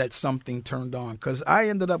Howard that something turned on, because I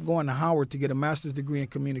ended up going to Howard to get a master's degree in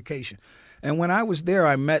communication. And when I was there,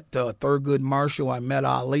 I met Thurgood Marshall, I met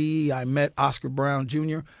Ali, I met Oscar Brown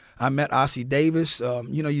Jr., I met Ossie Davis.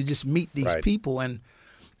 You just meet these people, and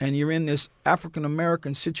you're in this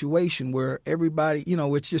African-American situation where everybody,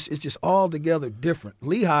 it's just all together different.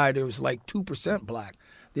 Lehigh, there was like 2% black.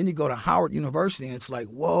 Then you go to Howard University, and it's like,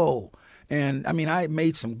 whoa. And, I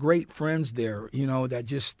made some great friends there, that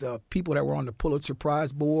just people that were on the Pulitzer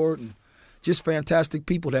Prize board, and just fantastic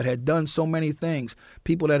people that had done so many things,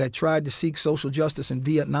 people that had tried to seek social justice in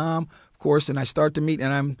Vietnam, of course, and I started to meet.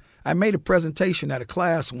 And I made a presentation at a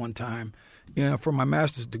class one time for my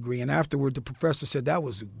master's degree, and afterward the professor said, that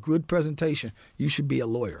was a good presentation. You should be a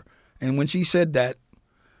lawyer. And when she said that,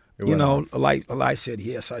 I said,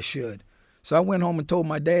 yes, I should. So I went home and told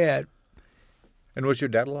my dad. And was your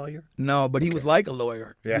dad a lawyer? No, but he was like a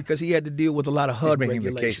lawyer because he had to deal with a lot of HUD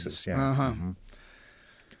regulations. The cases, yeah. Mm-hmm.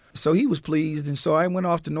 So he was pleased, and so I went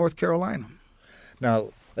off to North Carolina. Now,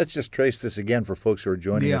 let's just trace this again for folks who are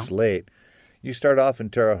joining us late. You start off in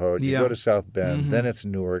Terre Haute, you go to South Bend, then it's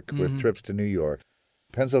Newark with trips to New York.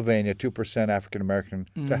 Pennsylvania, 2% African-American,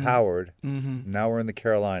 to Howard. Now we're in the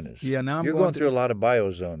Carolinas. Yeah, now You're going through a lot of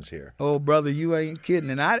biozones here. Oh, brother, you ain't kidding.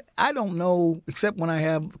 And I don't know, except when I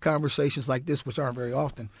have conversations like this, which aren't very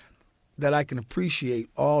often, that I can appreciate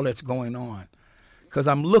all that's going on. Because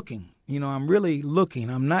I'm looking. I'm really looking.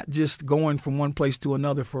 I'm not just going from one place to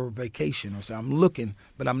another for a vacation or so. I'm looking,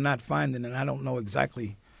 but I'm not finding it. I don't know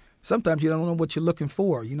exactly. Sometimes you don't know what you're looking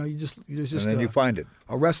for. You just and then you find it.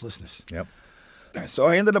 A restlessness. Yep. So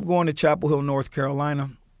I ended up going to Chapel Hill, North Carolina.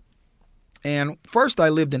 And first I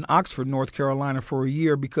lived in Oxford, North Carolina for a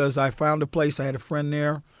year because I found a place. I had a friend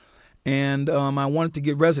there, and I wanted to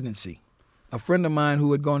get residency. A friend of mine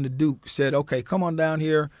who had gone to Duke said, okay, come on down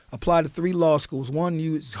here, apply to 3 law schools. One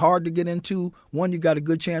it's hard to get into, one you got a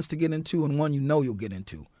good chance to get into, and one you'll get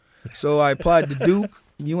into. So I applied to Duke,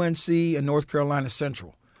 UNC, and North Carolina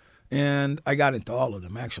Central. And I got into all of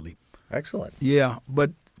them, actually. Excellent. Yeah,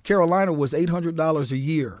 but Carolina was $800 a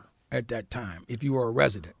year at that time if you were a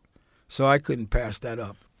resident. So I couldn't pass that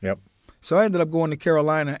up. Yep. So I ended up going to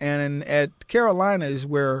Carolina, and at Carolina is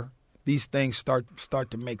where these things start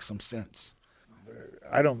to make some sense.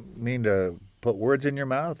 I don't mean to put words in your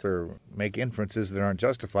mouth or make inferences that aren't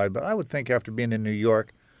justified, but I would think after being in New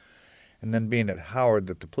York and then being at Howard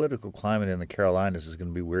that the political climate in the Carolinas is going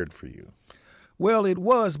to be weird for you. Well, it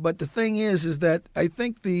was, but the thing is that I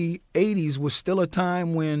think the 80s was still a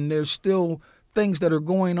time when there's still things that are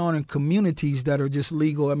going on in communities that are just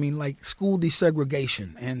legal. Like school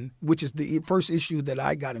desegregation, and which is the first issue that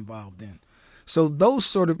I got involved in. So those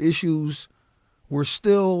sort of issues were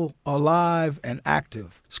still alive and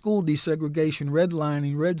active. School desegregation,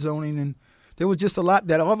 redlining, red zoning, and there was just a lot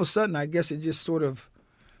that all of a sudden, I guess it sort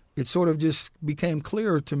of just became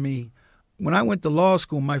clearer to me. When I went to law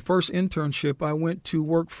school, my first internship, I went to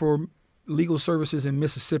work for legal services in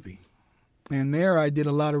Mississippi. And there I did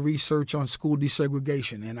a lot of research on school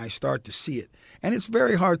desegregation, and I started to see it. And it's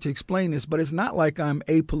very hard to explain this, but it's not like I'm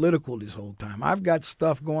apolitical this whole time. I've got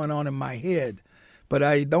stuff going on in my head, but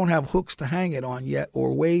I don't have hooks to hang it on yet,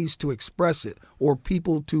 or ways to express it, or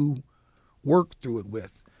people to work through it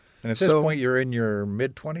with. And at this point, you're in your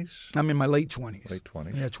mid-20s? I'm in my late 20s. Late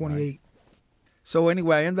 20s. Yeah, 28. Right. So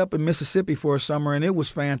anyway, I ended up in Mississippi for a summer, and it was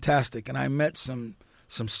fantastic. And I met some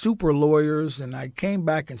super lawyers, and I came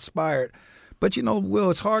back inspired. But Will,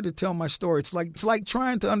 it's hard to tell my story. It's like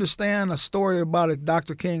trying to understand a story about a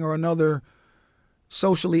Dr. King or another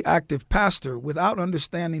socially active pastor without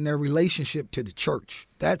understanding their relationship to the church.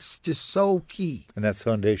 That's just so key. And that's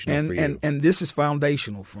foundational for you. And this is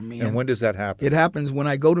foundational for me. And when does that happen? It happens when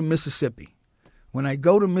I go to Mississippi. When I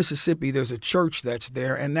go to Mississippi, there's a church that's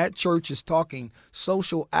there, and that church is talking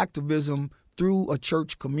social activism through a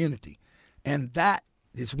church community. And that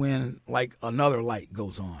is when like another light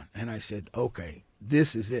goes on. And I said, okay,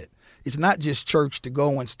 this is it. It's not just church to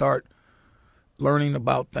go and start learning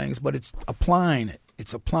about things, but it's applying it.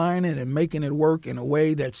 It's applying it and making it work in a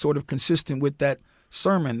way that's sort of consistent with that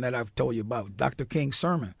sermon that I've told you about, Dr. King's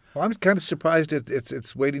sermon. Well, I'm kind of surprised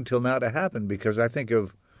it's waiting till now to happen, because I think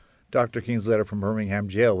of Dr. King's letter from Birmingham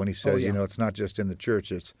jail when he says, it's not just in the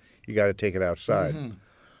church, it's you got to take it outside.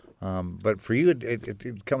 Mm-hmm. But for you,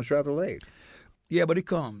 it comes rather late. Yeah, but it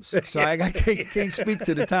comes. So I can't speak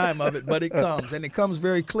to the time of it, but it comes. And it comes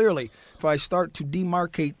very clearly. If I start to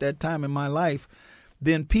demarcate that time in my life,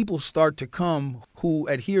 then people start to come who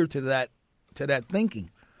adhere to that thinking.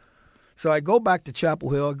 So I go back to Chapel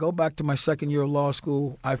Hill. I go back to my second year of law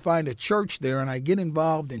school. I find a church there, and I get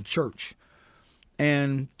involved in church.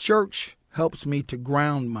 And church helps me to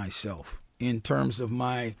ground myself in terms of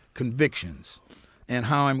my convictions and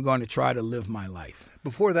how I'm going to try to live my life.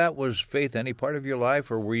 Before that, was faith any part of your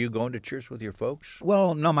life, or were you going to church with your folks?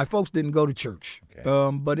 Well, no, my folks didn't go to church.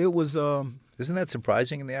 Okay. But it was... Isn't that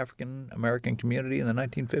surprising in the African-American community in the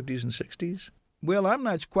 1950s and 60s? Well, I'm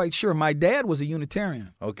not quite sure. My dad was a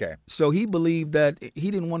Unitarian. Okay. So he believed that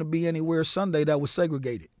he didn't want to be anywhere Sunday that was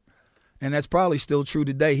segregated. And that's probably still true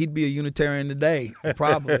today. He'd be a Unitarian today,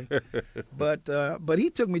 probably. But he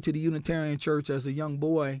took me to the Unitarian church as a young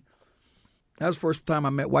boy. That was the first time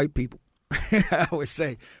I met white people. I would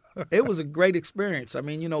say it was a great experience. I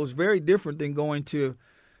mean, it was very different than going to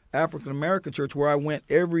African-American church where I went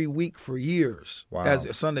every week for years. Wow. As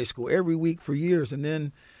a Sunday school, every week for years. And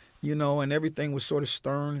then, and everything was sort of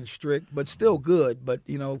stern and strict, but still good. But,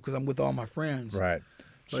 because I'm with all my friends. Right.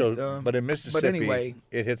 But in Mississippi, anyway,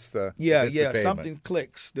 it hits the something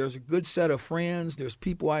clicks. There's a good set of friends. There's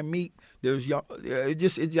people I meet. I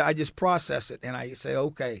just process it and I say,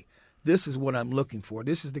 okay, this is what I'm looking for.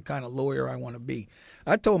 This is the kind of lawyer I want to be.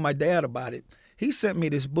 I told my dad about it. He sent me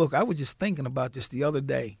this book. I was just thinking about this the other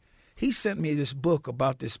day. He sent me this book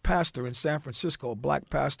about this pastor in San Francisco, a black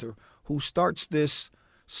pastor, who starts this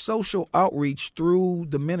social outreach through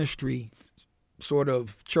the ministry sort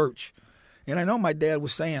of church. And I know my dad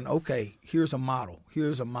was saying, okay, here's a model.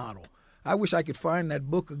 Here's a model. I wish I could find that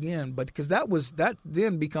book again, but because that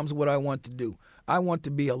then becomes what I want to do. I want to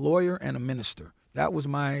be a lawyer and a minister. That was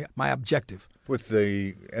my objective.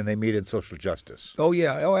 And they meet in social justice. Oh,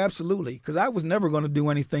 yeah. Oh, absolutely. Because I was never going to do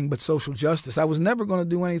anything but social justice. I was never going to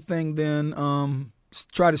do anything then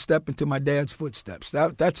try to step into my dad's footsteps.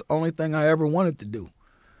 That's the only thing I ever wanted to do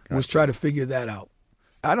was try to figure that out.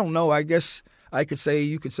 I don't know. I guess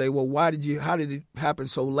you could say, well, how did it happen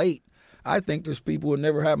so late? I think there's people it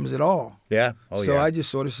never happens at all. Yeah. Oh, so I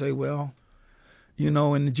just sort of say, well,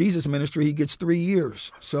 in the Jesus ministry, he gets 3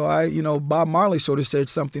 years. So Bob Marley sort of said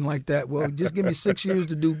something like that. Well, just give me 6 years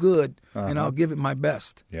to do good, and I'll give it my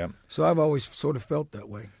best. Yeah. So I've always sort of felt that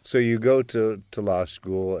way. So you go to law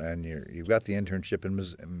school, and you've got the internship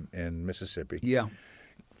in Mississippi. Yeah.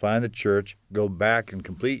 Find the church, go back and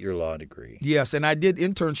complete your law degree. Yes, and I did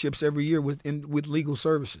internships every year with legal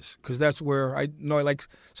services because that's where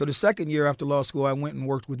So the second year after law school, I went and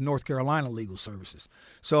worked with North Carolina Legal Services.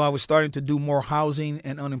 So I was starting to do more housing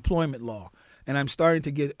and unemployment law, and I'm starting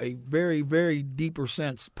to get a very, very deeper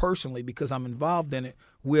sense personally because I'm involved in it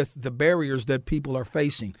with the barriers that people are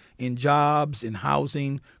facing in jobs, in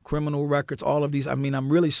housing, criminal records, all of these. I mean,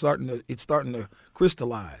 I'm really it's starting to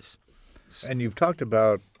crystallize. And you've talked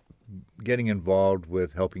about getting involved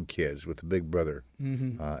with helping kids with the Big Brother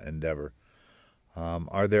endeavor.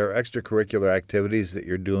 Are there extracurricular activities that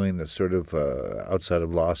you're doing that's sort of outside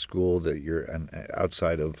of law school that you're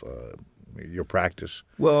outside of your practice?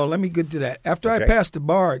 Well, let me get to that. After I passed the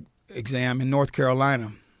bar exam in North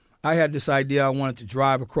Carolina, I had this idea I wanted to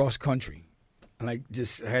drive across country. And I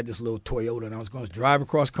had this little Toyota, and I was going to drive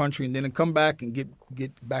across country and then come back and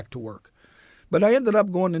get back to work. But I ended up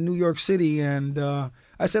going to New York City, and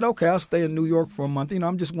I said, okay, I'll stay in New York for a month.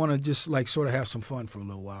 I just want to sort of have some fun for a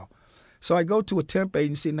little while. So I go to a temp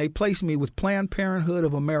agency, and they place me with Planned Parenthood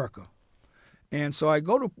of America. And so I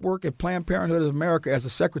go to work at Planned Parenthood of America as a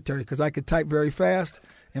secretary because I could type very fast.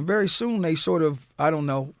 And very soon they sort of,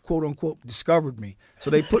 quote unquote, discovered me. So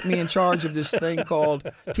they put me in charge of this thing called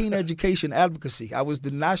Teen Education Advocacy. I was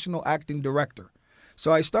the national acting director.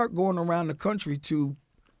 So I start going around the country to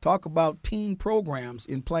talk about teen programs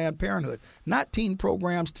in Planned Parenthood. Not teen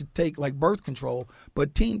programs to take like birth control,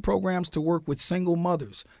 but teen programs to work with single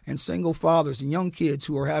mothers and single fathers and young kids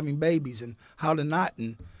who are having babies and how to not.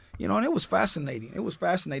 And it was fascinating. It was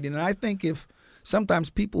fascinating. And I think if sometimes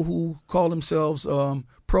people who call themselves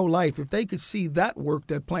pro-life, if they could see that work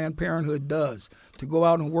that Planned Parenthood does to go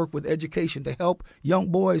out and work with education to help young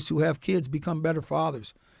boys who have kids become better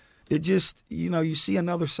fathers, it just, you see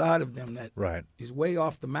another side of them that Right. is way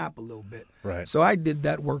off the map a little bit. Right. So I did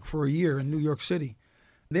that work for a year in New York City.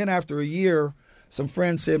 Then after a year, some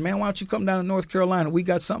friends said, man, why don't you come down to North Carolina? We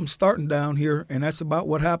got something starting down here. And that's about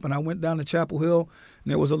what happened. I went down to Chapel Hill,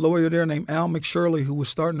 and there was a lawyer there named Al McShirley who was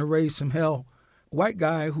starting to raise some hell. White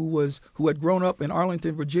guy who had grown up in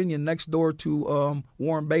Arlington, Virginia, next door to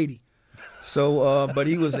Warren Beatty. So, but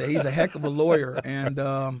he's a heck of a lawyer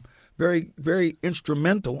and very, very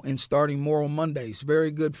instrumental in starting Moral Mondays.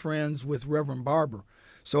 Very good friends with Reverend Barber.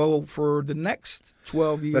 So for the next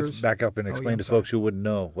 12 years... Let's back up and explain to folks who wouldn't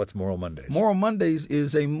know what's Moral Mondays. Moral Mondays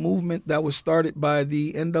is a movement that was started by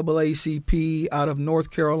the NAACP out of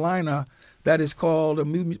North Carolina that is called a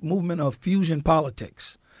movement of fusion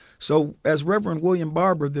politics. So as Reverend William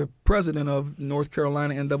Barber, the president of North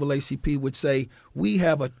Carolina NAACP, would say, we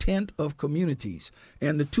have a tent of communities.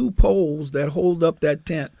 And the two poles that hold up that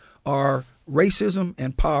tent are racism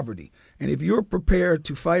and poverty. And if you're prepared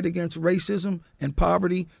to fight against racism and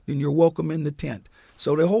poverty, then you're welcome in the tent.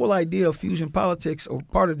 So the whole idea of fusion politics, or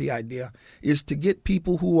part of the idea, is to get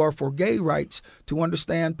people who are for gay rights to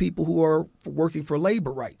understand people who are working for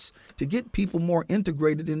labor rights, to get people more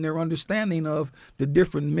integrated in their understanding of the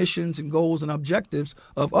different missions and goals and objectives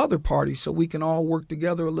of other parties so we can all work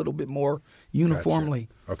together a little bit more uniformly.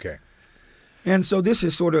 Gotcha. Okay. And so this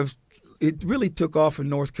is it really took off in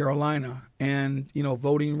North Carolina, and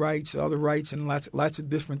voting rights, other rights, and lots of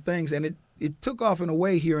different things. And it took off in a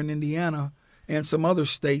way here in Indiana and some other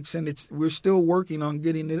states, and we're still working on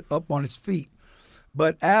getting it up on its feet.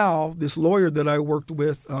 But Al, this lawyer that I worked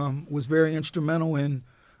with, was very instrumental in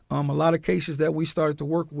a lot of cases that we started to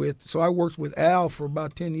work with. So I worked with Al for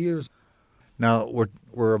about 10 years. Now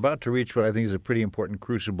we're about to reach what I think is a pretty important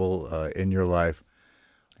crucible in your life.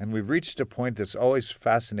 And we've reached a point that's always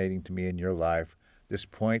fascinating to me in your life, this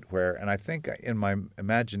point where, and I think in my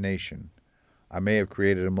imagination, I may have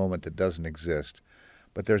created a moment that doesn't exist,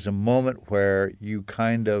 but there's a moment where you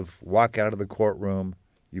kind of walk out of the courtroom,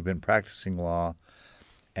 you've been practicing law,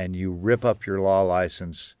 and you rip up your law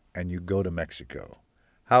license and you go to Mexico.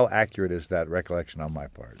 How accurate is that recollection on my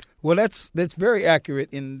part? Well, that's very accurate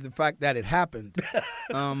in the fact that it happened.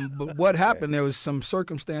 But what happened, there was some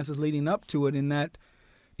circumstances leading up to it in that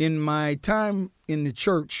in my time in the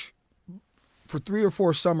church, for 3 or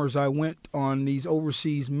 4 summers, I went on these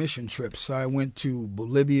overseas mission trips. I went to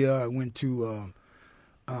Bolivia, I went to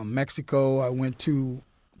Mexico, I went to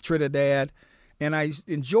Trinidad, and I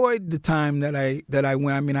enjoyed the time that I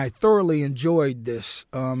went. I mean, I thoroughly enjoyed this,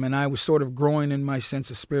 and I was sort of growing in my sense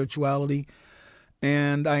of spirituality.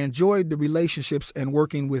 And I enjoyed the relationships and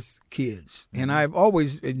working with kids. And I've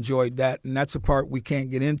always enjoyed that, and that's a part we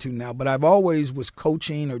can't get into now. But I've always was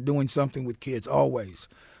coaching or doing something with kids, always.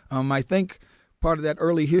 I think part of that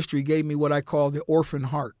early history gave me what I call the orphan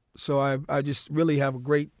heart. So I just really have a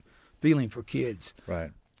great feeling for kids.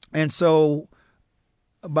 Right. And so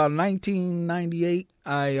about 1998,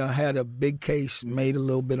 I had a big case, made a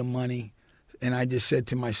little bit of money, and I just said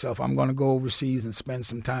to myself, I'm going to go overseas and spend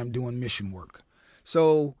some time doing mission work.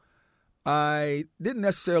 So I didn't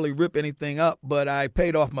necessarily rip anything up, but I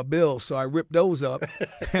paid off my bills, so I ripped those up.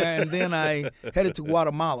 And then I headed to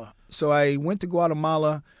Guatemala. So I went to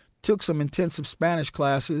Guatemala, took some intensive Spanish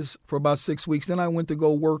classes for about 6 weeks. Then I went to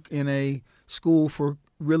go work in a school for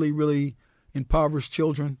really, really impoverished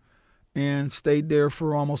children and stayed there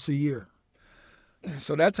for almost a year.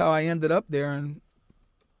 So that's how I ended up there,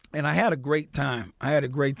 and I had a great time.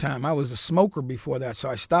 I was a smoker before that, so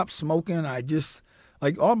I stopped smoking. I just,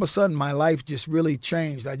 all of a sudden, my life just really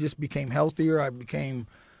changed. I just became healthier.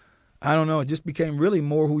 It just became really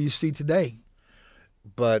more who you see today.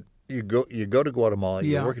 But you go to Guatemala.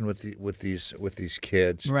 You're working with these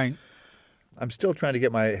kids. Right. I'm still trying to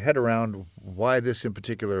get my head around why this in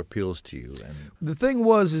particular appeals to you. And the thing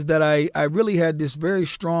is that I really had this very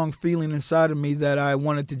strong feeling inside of me that I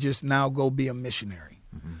wanted to just now go be a missionary.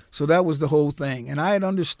 Mm-hmm. So that was the whole thing. And I had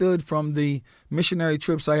understood from the missionary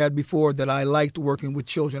trips I had before that I liked working with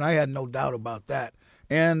children. I had no doubt about that.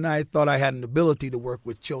 And I thought I had an ability to work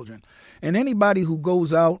with children. And anybody who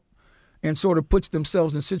goes out and sort of puts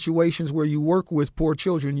themselves in situations where you work with poor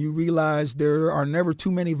children, you realize there are never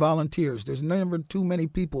too many volunteers. There's never too many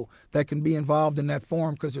people that can be involved in that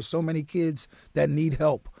forum because there's so many kids that need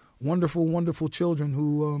help. Wonderful, wonderful children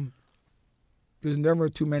who there's never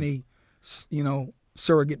too many,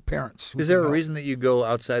 surrogate parents. Is there a reason that you go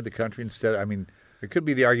outside the country instead? I mean, there could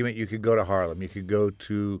be the argument you could go to Harlem. You could go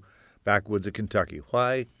to backwoods of Kentucky.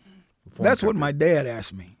 Why That's what my dad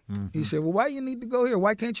asked me. He said, well, why you need to go here?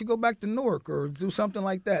 Why can't you go back to Newark or do something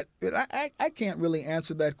like that? I can't really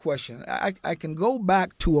answer that question. I can go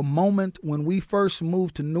back to a moment when we first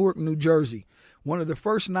moved to Newark, New Jersey. One of the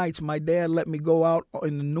first nights my dad let me go out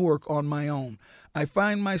in Newark on my own. I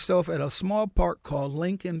find myself at a small park called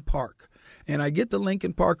Lincoln Park. And I get to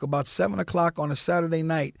Lincoln Park about 7 o'clock on a Saturday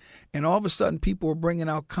night, and all of a sudden people are bringing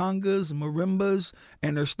out congas, marimbas,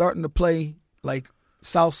 and they're starting to play like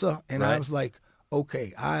salsa. And I was like,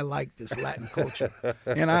 okay, I like this Latin culture.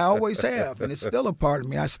 And I always have, and it's still a part of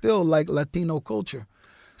me. I still like Latino culture.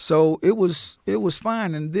 So it was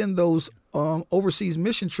fine. And then those overseas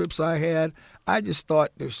mission trips I had, I just thought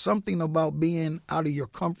there's something about being out of your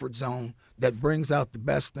comfort zone that brings out the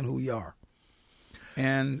best in who you are.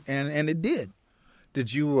 And it did.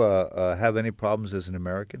 Did you have any problems as an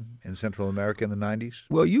American in Central America in the 90s?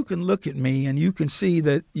 Well, you can look at me and you can see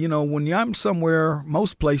that, when I'm somewhere,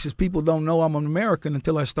 most places, people don't know I'm an American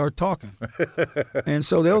until I start talking. And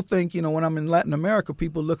so they'll think, when I'm in Latin America,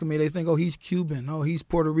 people look at me, they think, oh, he's Cuban, oh, he's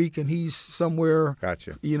Puerto Rican, he's somewhere,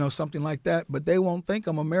 Gotcha. Something like that. But they won't think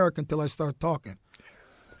I'm American until I start talking.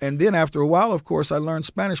 And then after a while, of course, I learned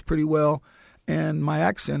Spanish pretty well, and my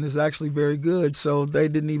accent is actually very good, so they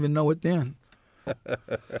didn't even know it then.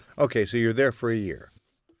 Okay, so you're there for a year.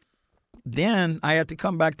 Then I had to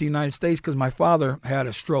come back to the United States because my father had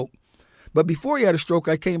a stroke. But before he had a stroke,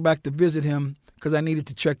 I came back to visit him because I needed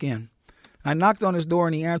to check in. I knocked on his door,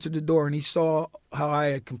 and he answered the door, and he saw how I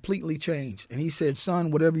had completely changed. And he said, son,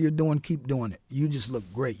 whatever you're doing, keep doing it. You just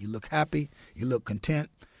look great. You look happy. You look content.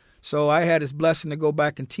 So I had his blessing to go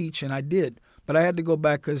back and teach, and I did. But I had to go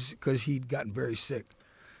back because he'd gotten very sick.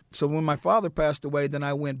 So when my father passed away, then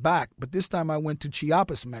I went back. But this time I went to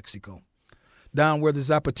Chiapas, Mexico, down where the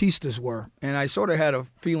Zapatistas were. And I sort of had a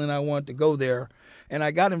feeling I wanted to go there. And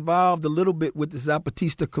I got involved a little bit with the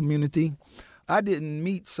Zapatista community. I didn't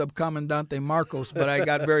meet Subcomandante Marcos, but I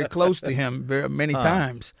got very close to him many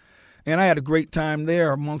times. And I had a great time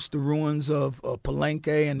there amongst the ruins of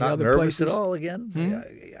Palenque and the other places. Not nervous at all again?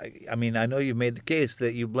 I mean, I know you made the case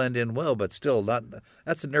that you blend in well, but still,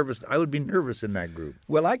 that's a nervous. I would be nervous in that group.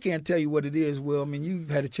 Well, I can't tell you what it is, Will. I mean, you've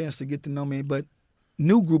had a chance to get to know me, but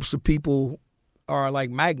new groups of people are like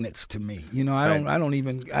magnets to me. I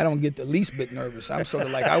don't get the least bit nervous. I'm sort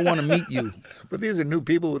of like, I want to meet you. But these are new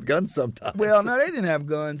people with guns sometimes. Well, no, they didn't have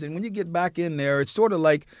guns. And when you get back in there, it's sort of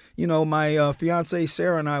like, my fiance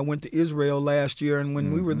Sarah and I went to Israel last year, and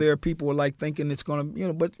when we were there, people were like thinking it's going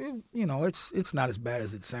to, but it's not as bad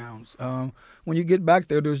as it sounds. When you get back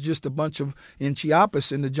there, there's just a bunch of, in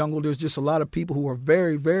Chiapas, in the jungle, there's just a lot of people who are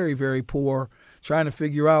very, very, very poor, trying to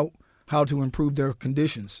figure out how to improve their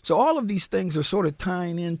conditions. So all of these things are sort of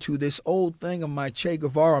tying into this old thing of my Che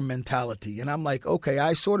Guevara mentality. And I'm like, okay,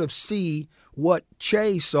 I sort of see what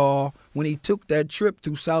Che saw when he took that trip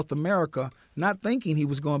to South America, not thinking he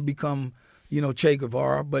was going to become, Che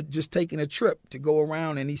Guevara, but just taking a trip to go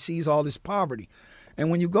around, and he sees all this poverty.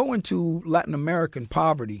 And when you go into Latin American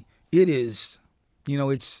poverty, it is,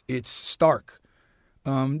 it's stark.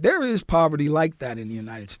 There is poverty like that in the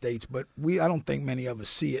United States, but I don't think many of us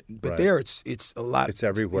see it. But there, it's a lot. It's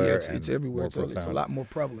everywhere. Yeah, it's everywhere. It's a lot more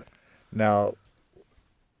prevalent. Now,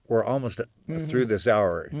 we're almost through this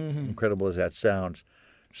hour, incredible as that sounds.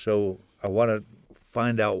 So I want to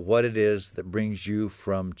find out what it is that brings you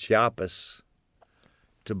from Chiapas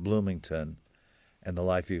to Bloomington and the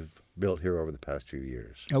life you've built here over the past few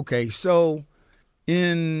years. Okay, so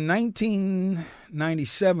in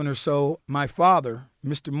 1997 or so, my father,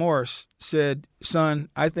 Mr. Morris, said, son,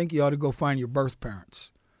 I think you ought to go find your birth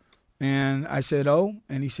parents. And I said, oh?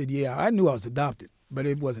 And he said, yeah. I knew I was adopted, but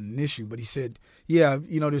it wasn't an issue. But he said, yeah,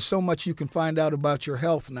 there's so much you can find out about your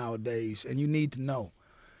health nowadays, and you need to know.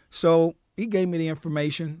 So he gave me the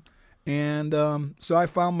information, and so I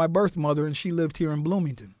found my birth mother, and she lived here in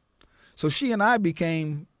Bloomington. So she and I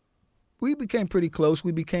became pretty close.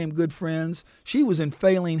 We became good friends. She was in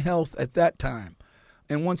failing health at that time.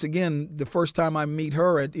 And once again, the first time I meet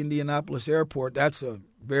her at Indianapolis Airport, that's a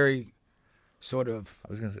very sort of...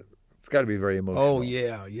 I was going to say, it's got to be very emotional. Oh,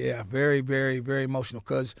 yeah. Very, very, very emotional,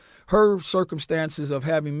 because her circumstances of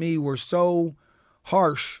having me were so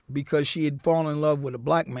harsh because she had fallen in love with a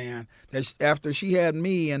black man that after she had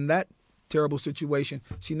me and that terrible situation,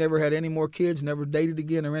 she never had any more kids, never dated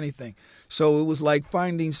again or anything. So it was like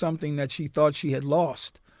finding something that she thought she had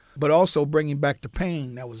lost, but also bringing back the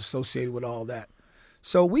pain that was associated with all that.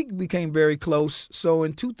 So we became very close. So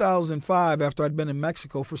in 2005, after I'd been in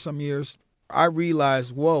Mexico for some years, I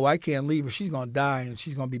realized, whoa, I can't leave her. She's going to die, and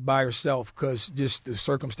she's going to be by herself because just the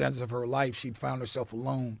circumstances of her life, she'd found herself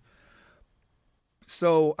alone.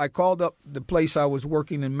 So I called up the place I was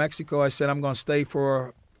working in Mexico. I said, I'm going to stay for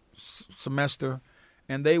a semester.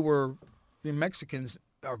 And the Mexicans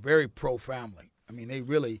are very pro-family. I mean, they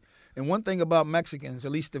really, and one thing about Mexicans,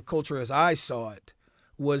 at least the culture as I saw it,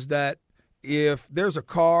 was that if there's a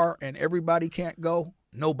car and everybody can't go,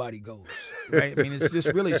 nobody goes, right? I mean, it's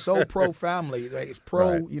just really so pro-family. Like it's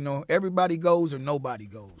pro, Right. Everybody goes or nobody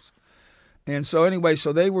goes. And so anyway,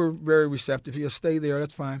 so they were very receptive. You'll stay there,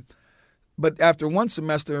 that's fine. But after one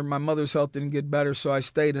semester, my mother's health didn't get better, so I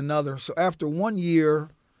stayed another. So after 1 year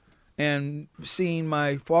and seeing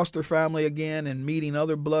my foster family again and meeting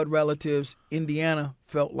other blood relatives, Indiana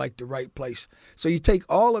felt like the right place. So you take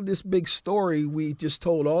all of this big story we just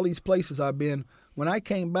told, all these places I've been. When I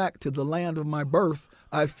came back to the land of my birth,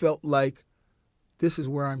 I felt like this is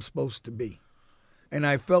where I'm supposed to be. And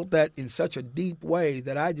I felt that in such a deep way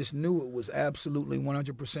that I just knew it was absolutely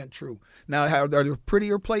 100% true. Now, are there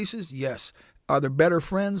prettier places? Yes. Are there better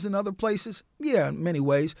friends in other places? Yeah, in many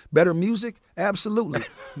ways. Better music? Absolutely.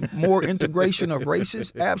 More integration of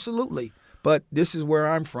races? Absolutely. But this is where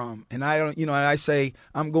I'm from. And I don't, I say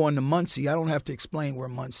I'm going to Muncie. I don't have to explain where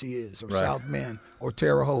Muncie is or Right. South Bend or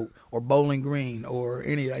Terre Haute or Bowling Green or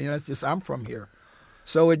any of that. It's just, I'm from here.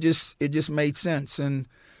 So it just made sense. And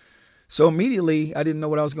so immediately, I didn't know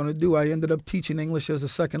what I was going to do. I ended up teaching English as a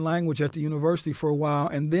second language at the university for a while,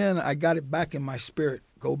 and then I got it back in my spirit,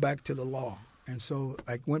 go back to the law. And so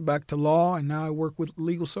I went back to law, and now I work with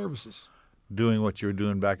legal services. Doing what you were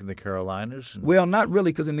doing back in the Carolinas? Well, not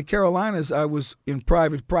really, because in the Carolinas, I was in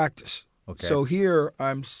private practice. Okay. So here,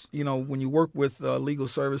 I'm, when you work with legal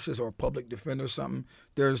services or a public defender or something,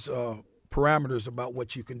 there's parameters about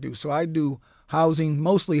what you can do. So I do housing,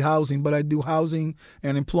 mostly housing, but I do housing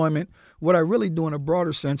and employment. What I really do in a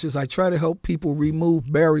broader sense is I try to help people remove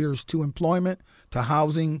barriers to employment, to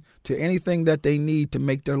housing, to anything that they need to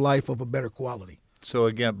make their life of a better quality. So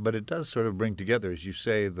again, but it does sort of bring together, as you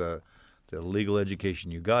say, the legal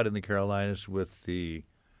education you got in the Carolinas with the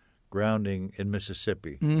grounding in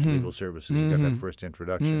Mississippi, legal services. You got that first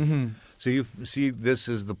introduction. So you see this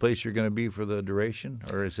is the place you're going to be for the duration?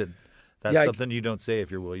 Or is it that's something you don't say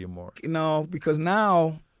if you're William Morris? No, because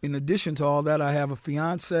now, in addition to all that, I have a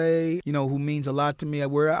fiance, who means a lot to me.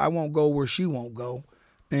 Where I won't go where she won't go.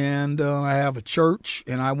 And I have a church,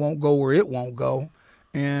 and I won't go where it won't go.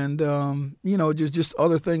 And, just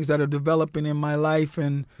other things that are developing in my life.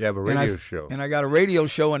 And You have a radio show. And I got a radio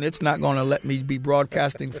show, and it's not going to let me be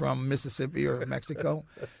broadcasting from Mississippi or Mexico.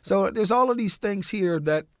 So there's all of these things here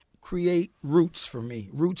that create roots for me,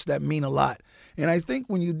 roots that mean a lot. And I think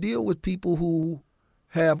when you deal with people who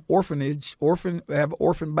have orphan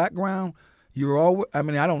background, you're always, I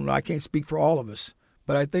don't know, I can't speak for all of us,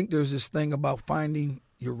 but I think there's this thing about finding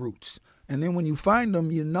your roots. And then when you find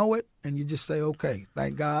them, you know it, and you just say, okay,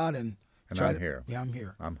 thank God. And I'm here. Yeah, I'm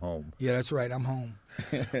here. I'm home. Yeah, that's right. I'm home.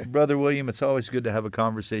 Brother William, it's always good to have a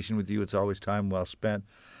conversation with you. It's always time well spent.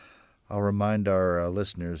 I'll remind our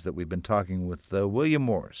listeners that we've been talking with William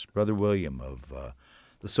Morris, Brother William of the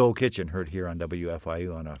Soul Kitchen, heard here on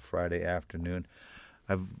WFIU on a Friday afternoon.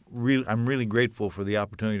 I'm really grateful for the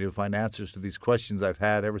opportunity to find answers to these questions I've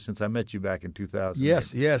had ever since I met you back in 2000.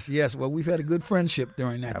 Yes. Well, we've had a good friendship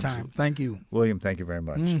during that Absolutely. time. Thank you. William, thank you very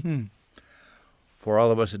much. For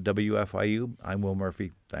all of us at WFIU, I'm Will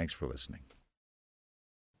Murphy. Thanks for listening.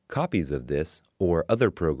 Copies of this or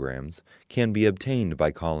other programs can be obtained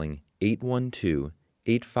by calling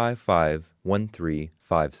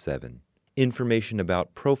 812-855-1357. Information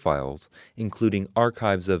about Profiles, including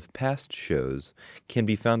archives of past shows, can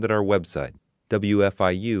be found at our website,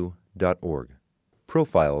 wfiu.org.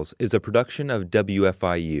 Profiles is a production of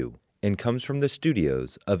WFIU and comes from the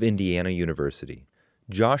studios of Indiana University.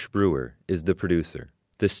 Josh Brewer is the producer.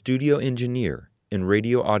 The studio engineer and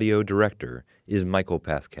radio audio director is Michael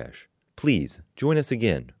Paskash. Please join us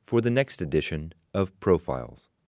again for the next edition of Profiles.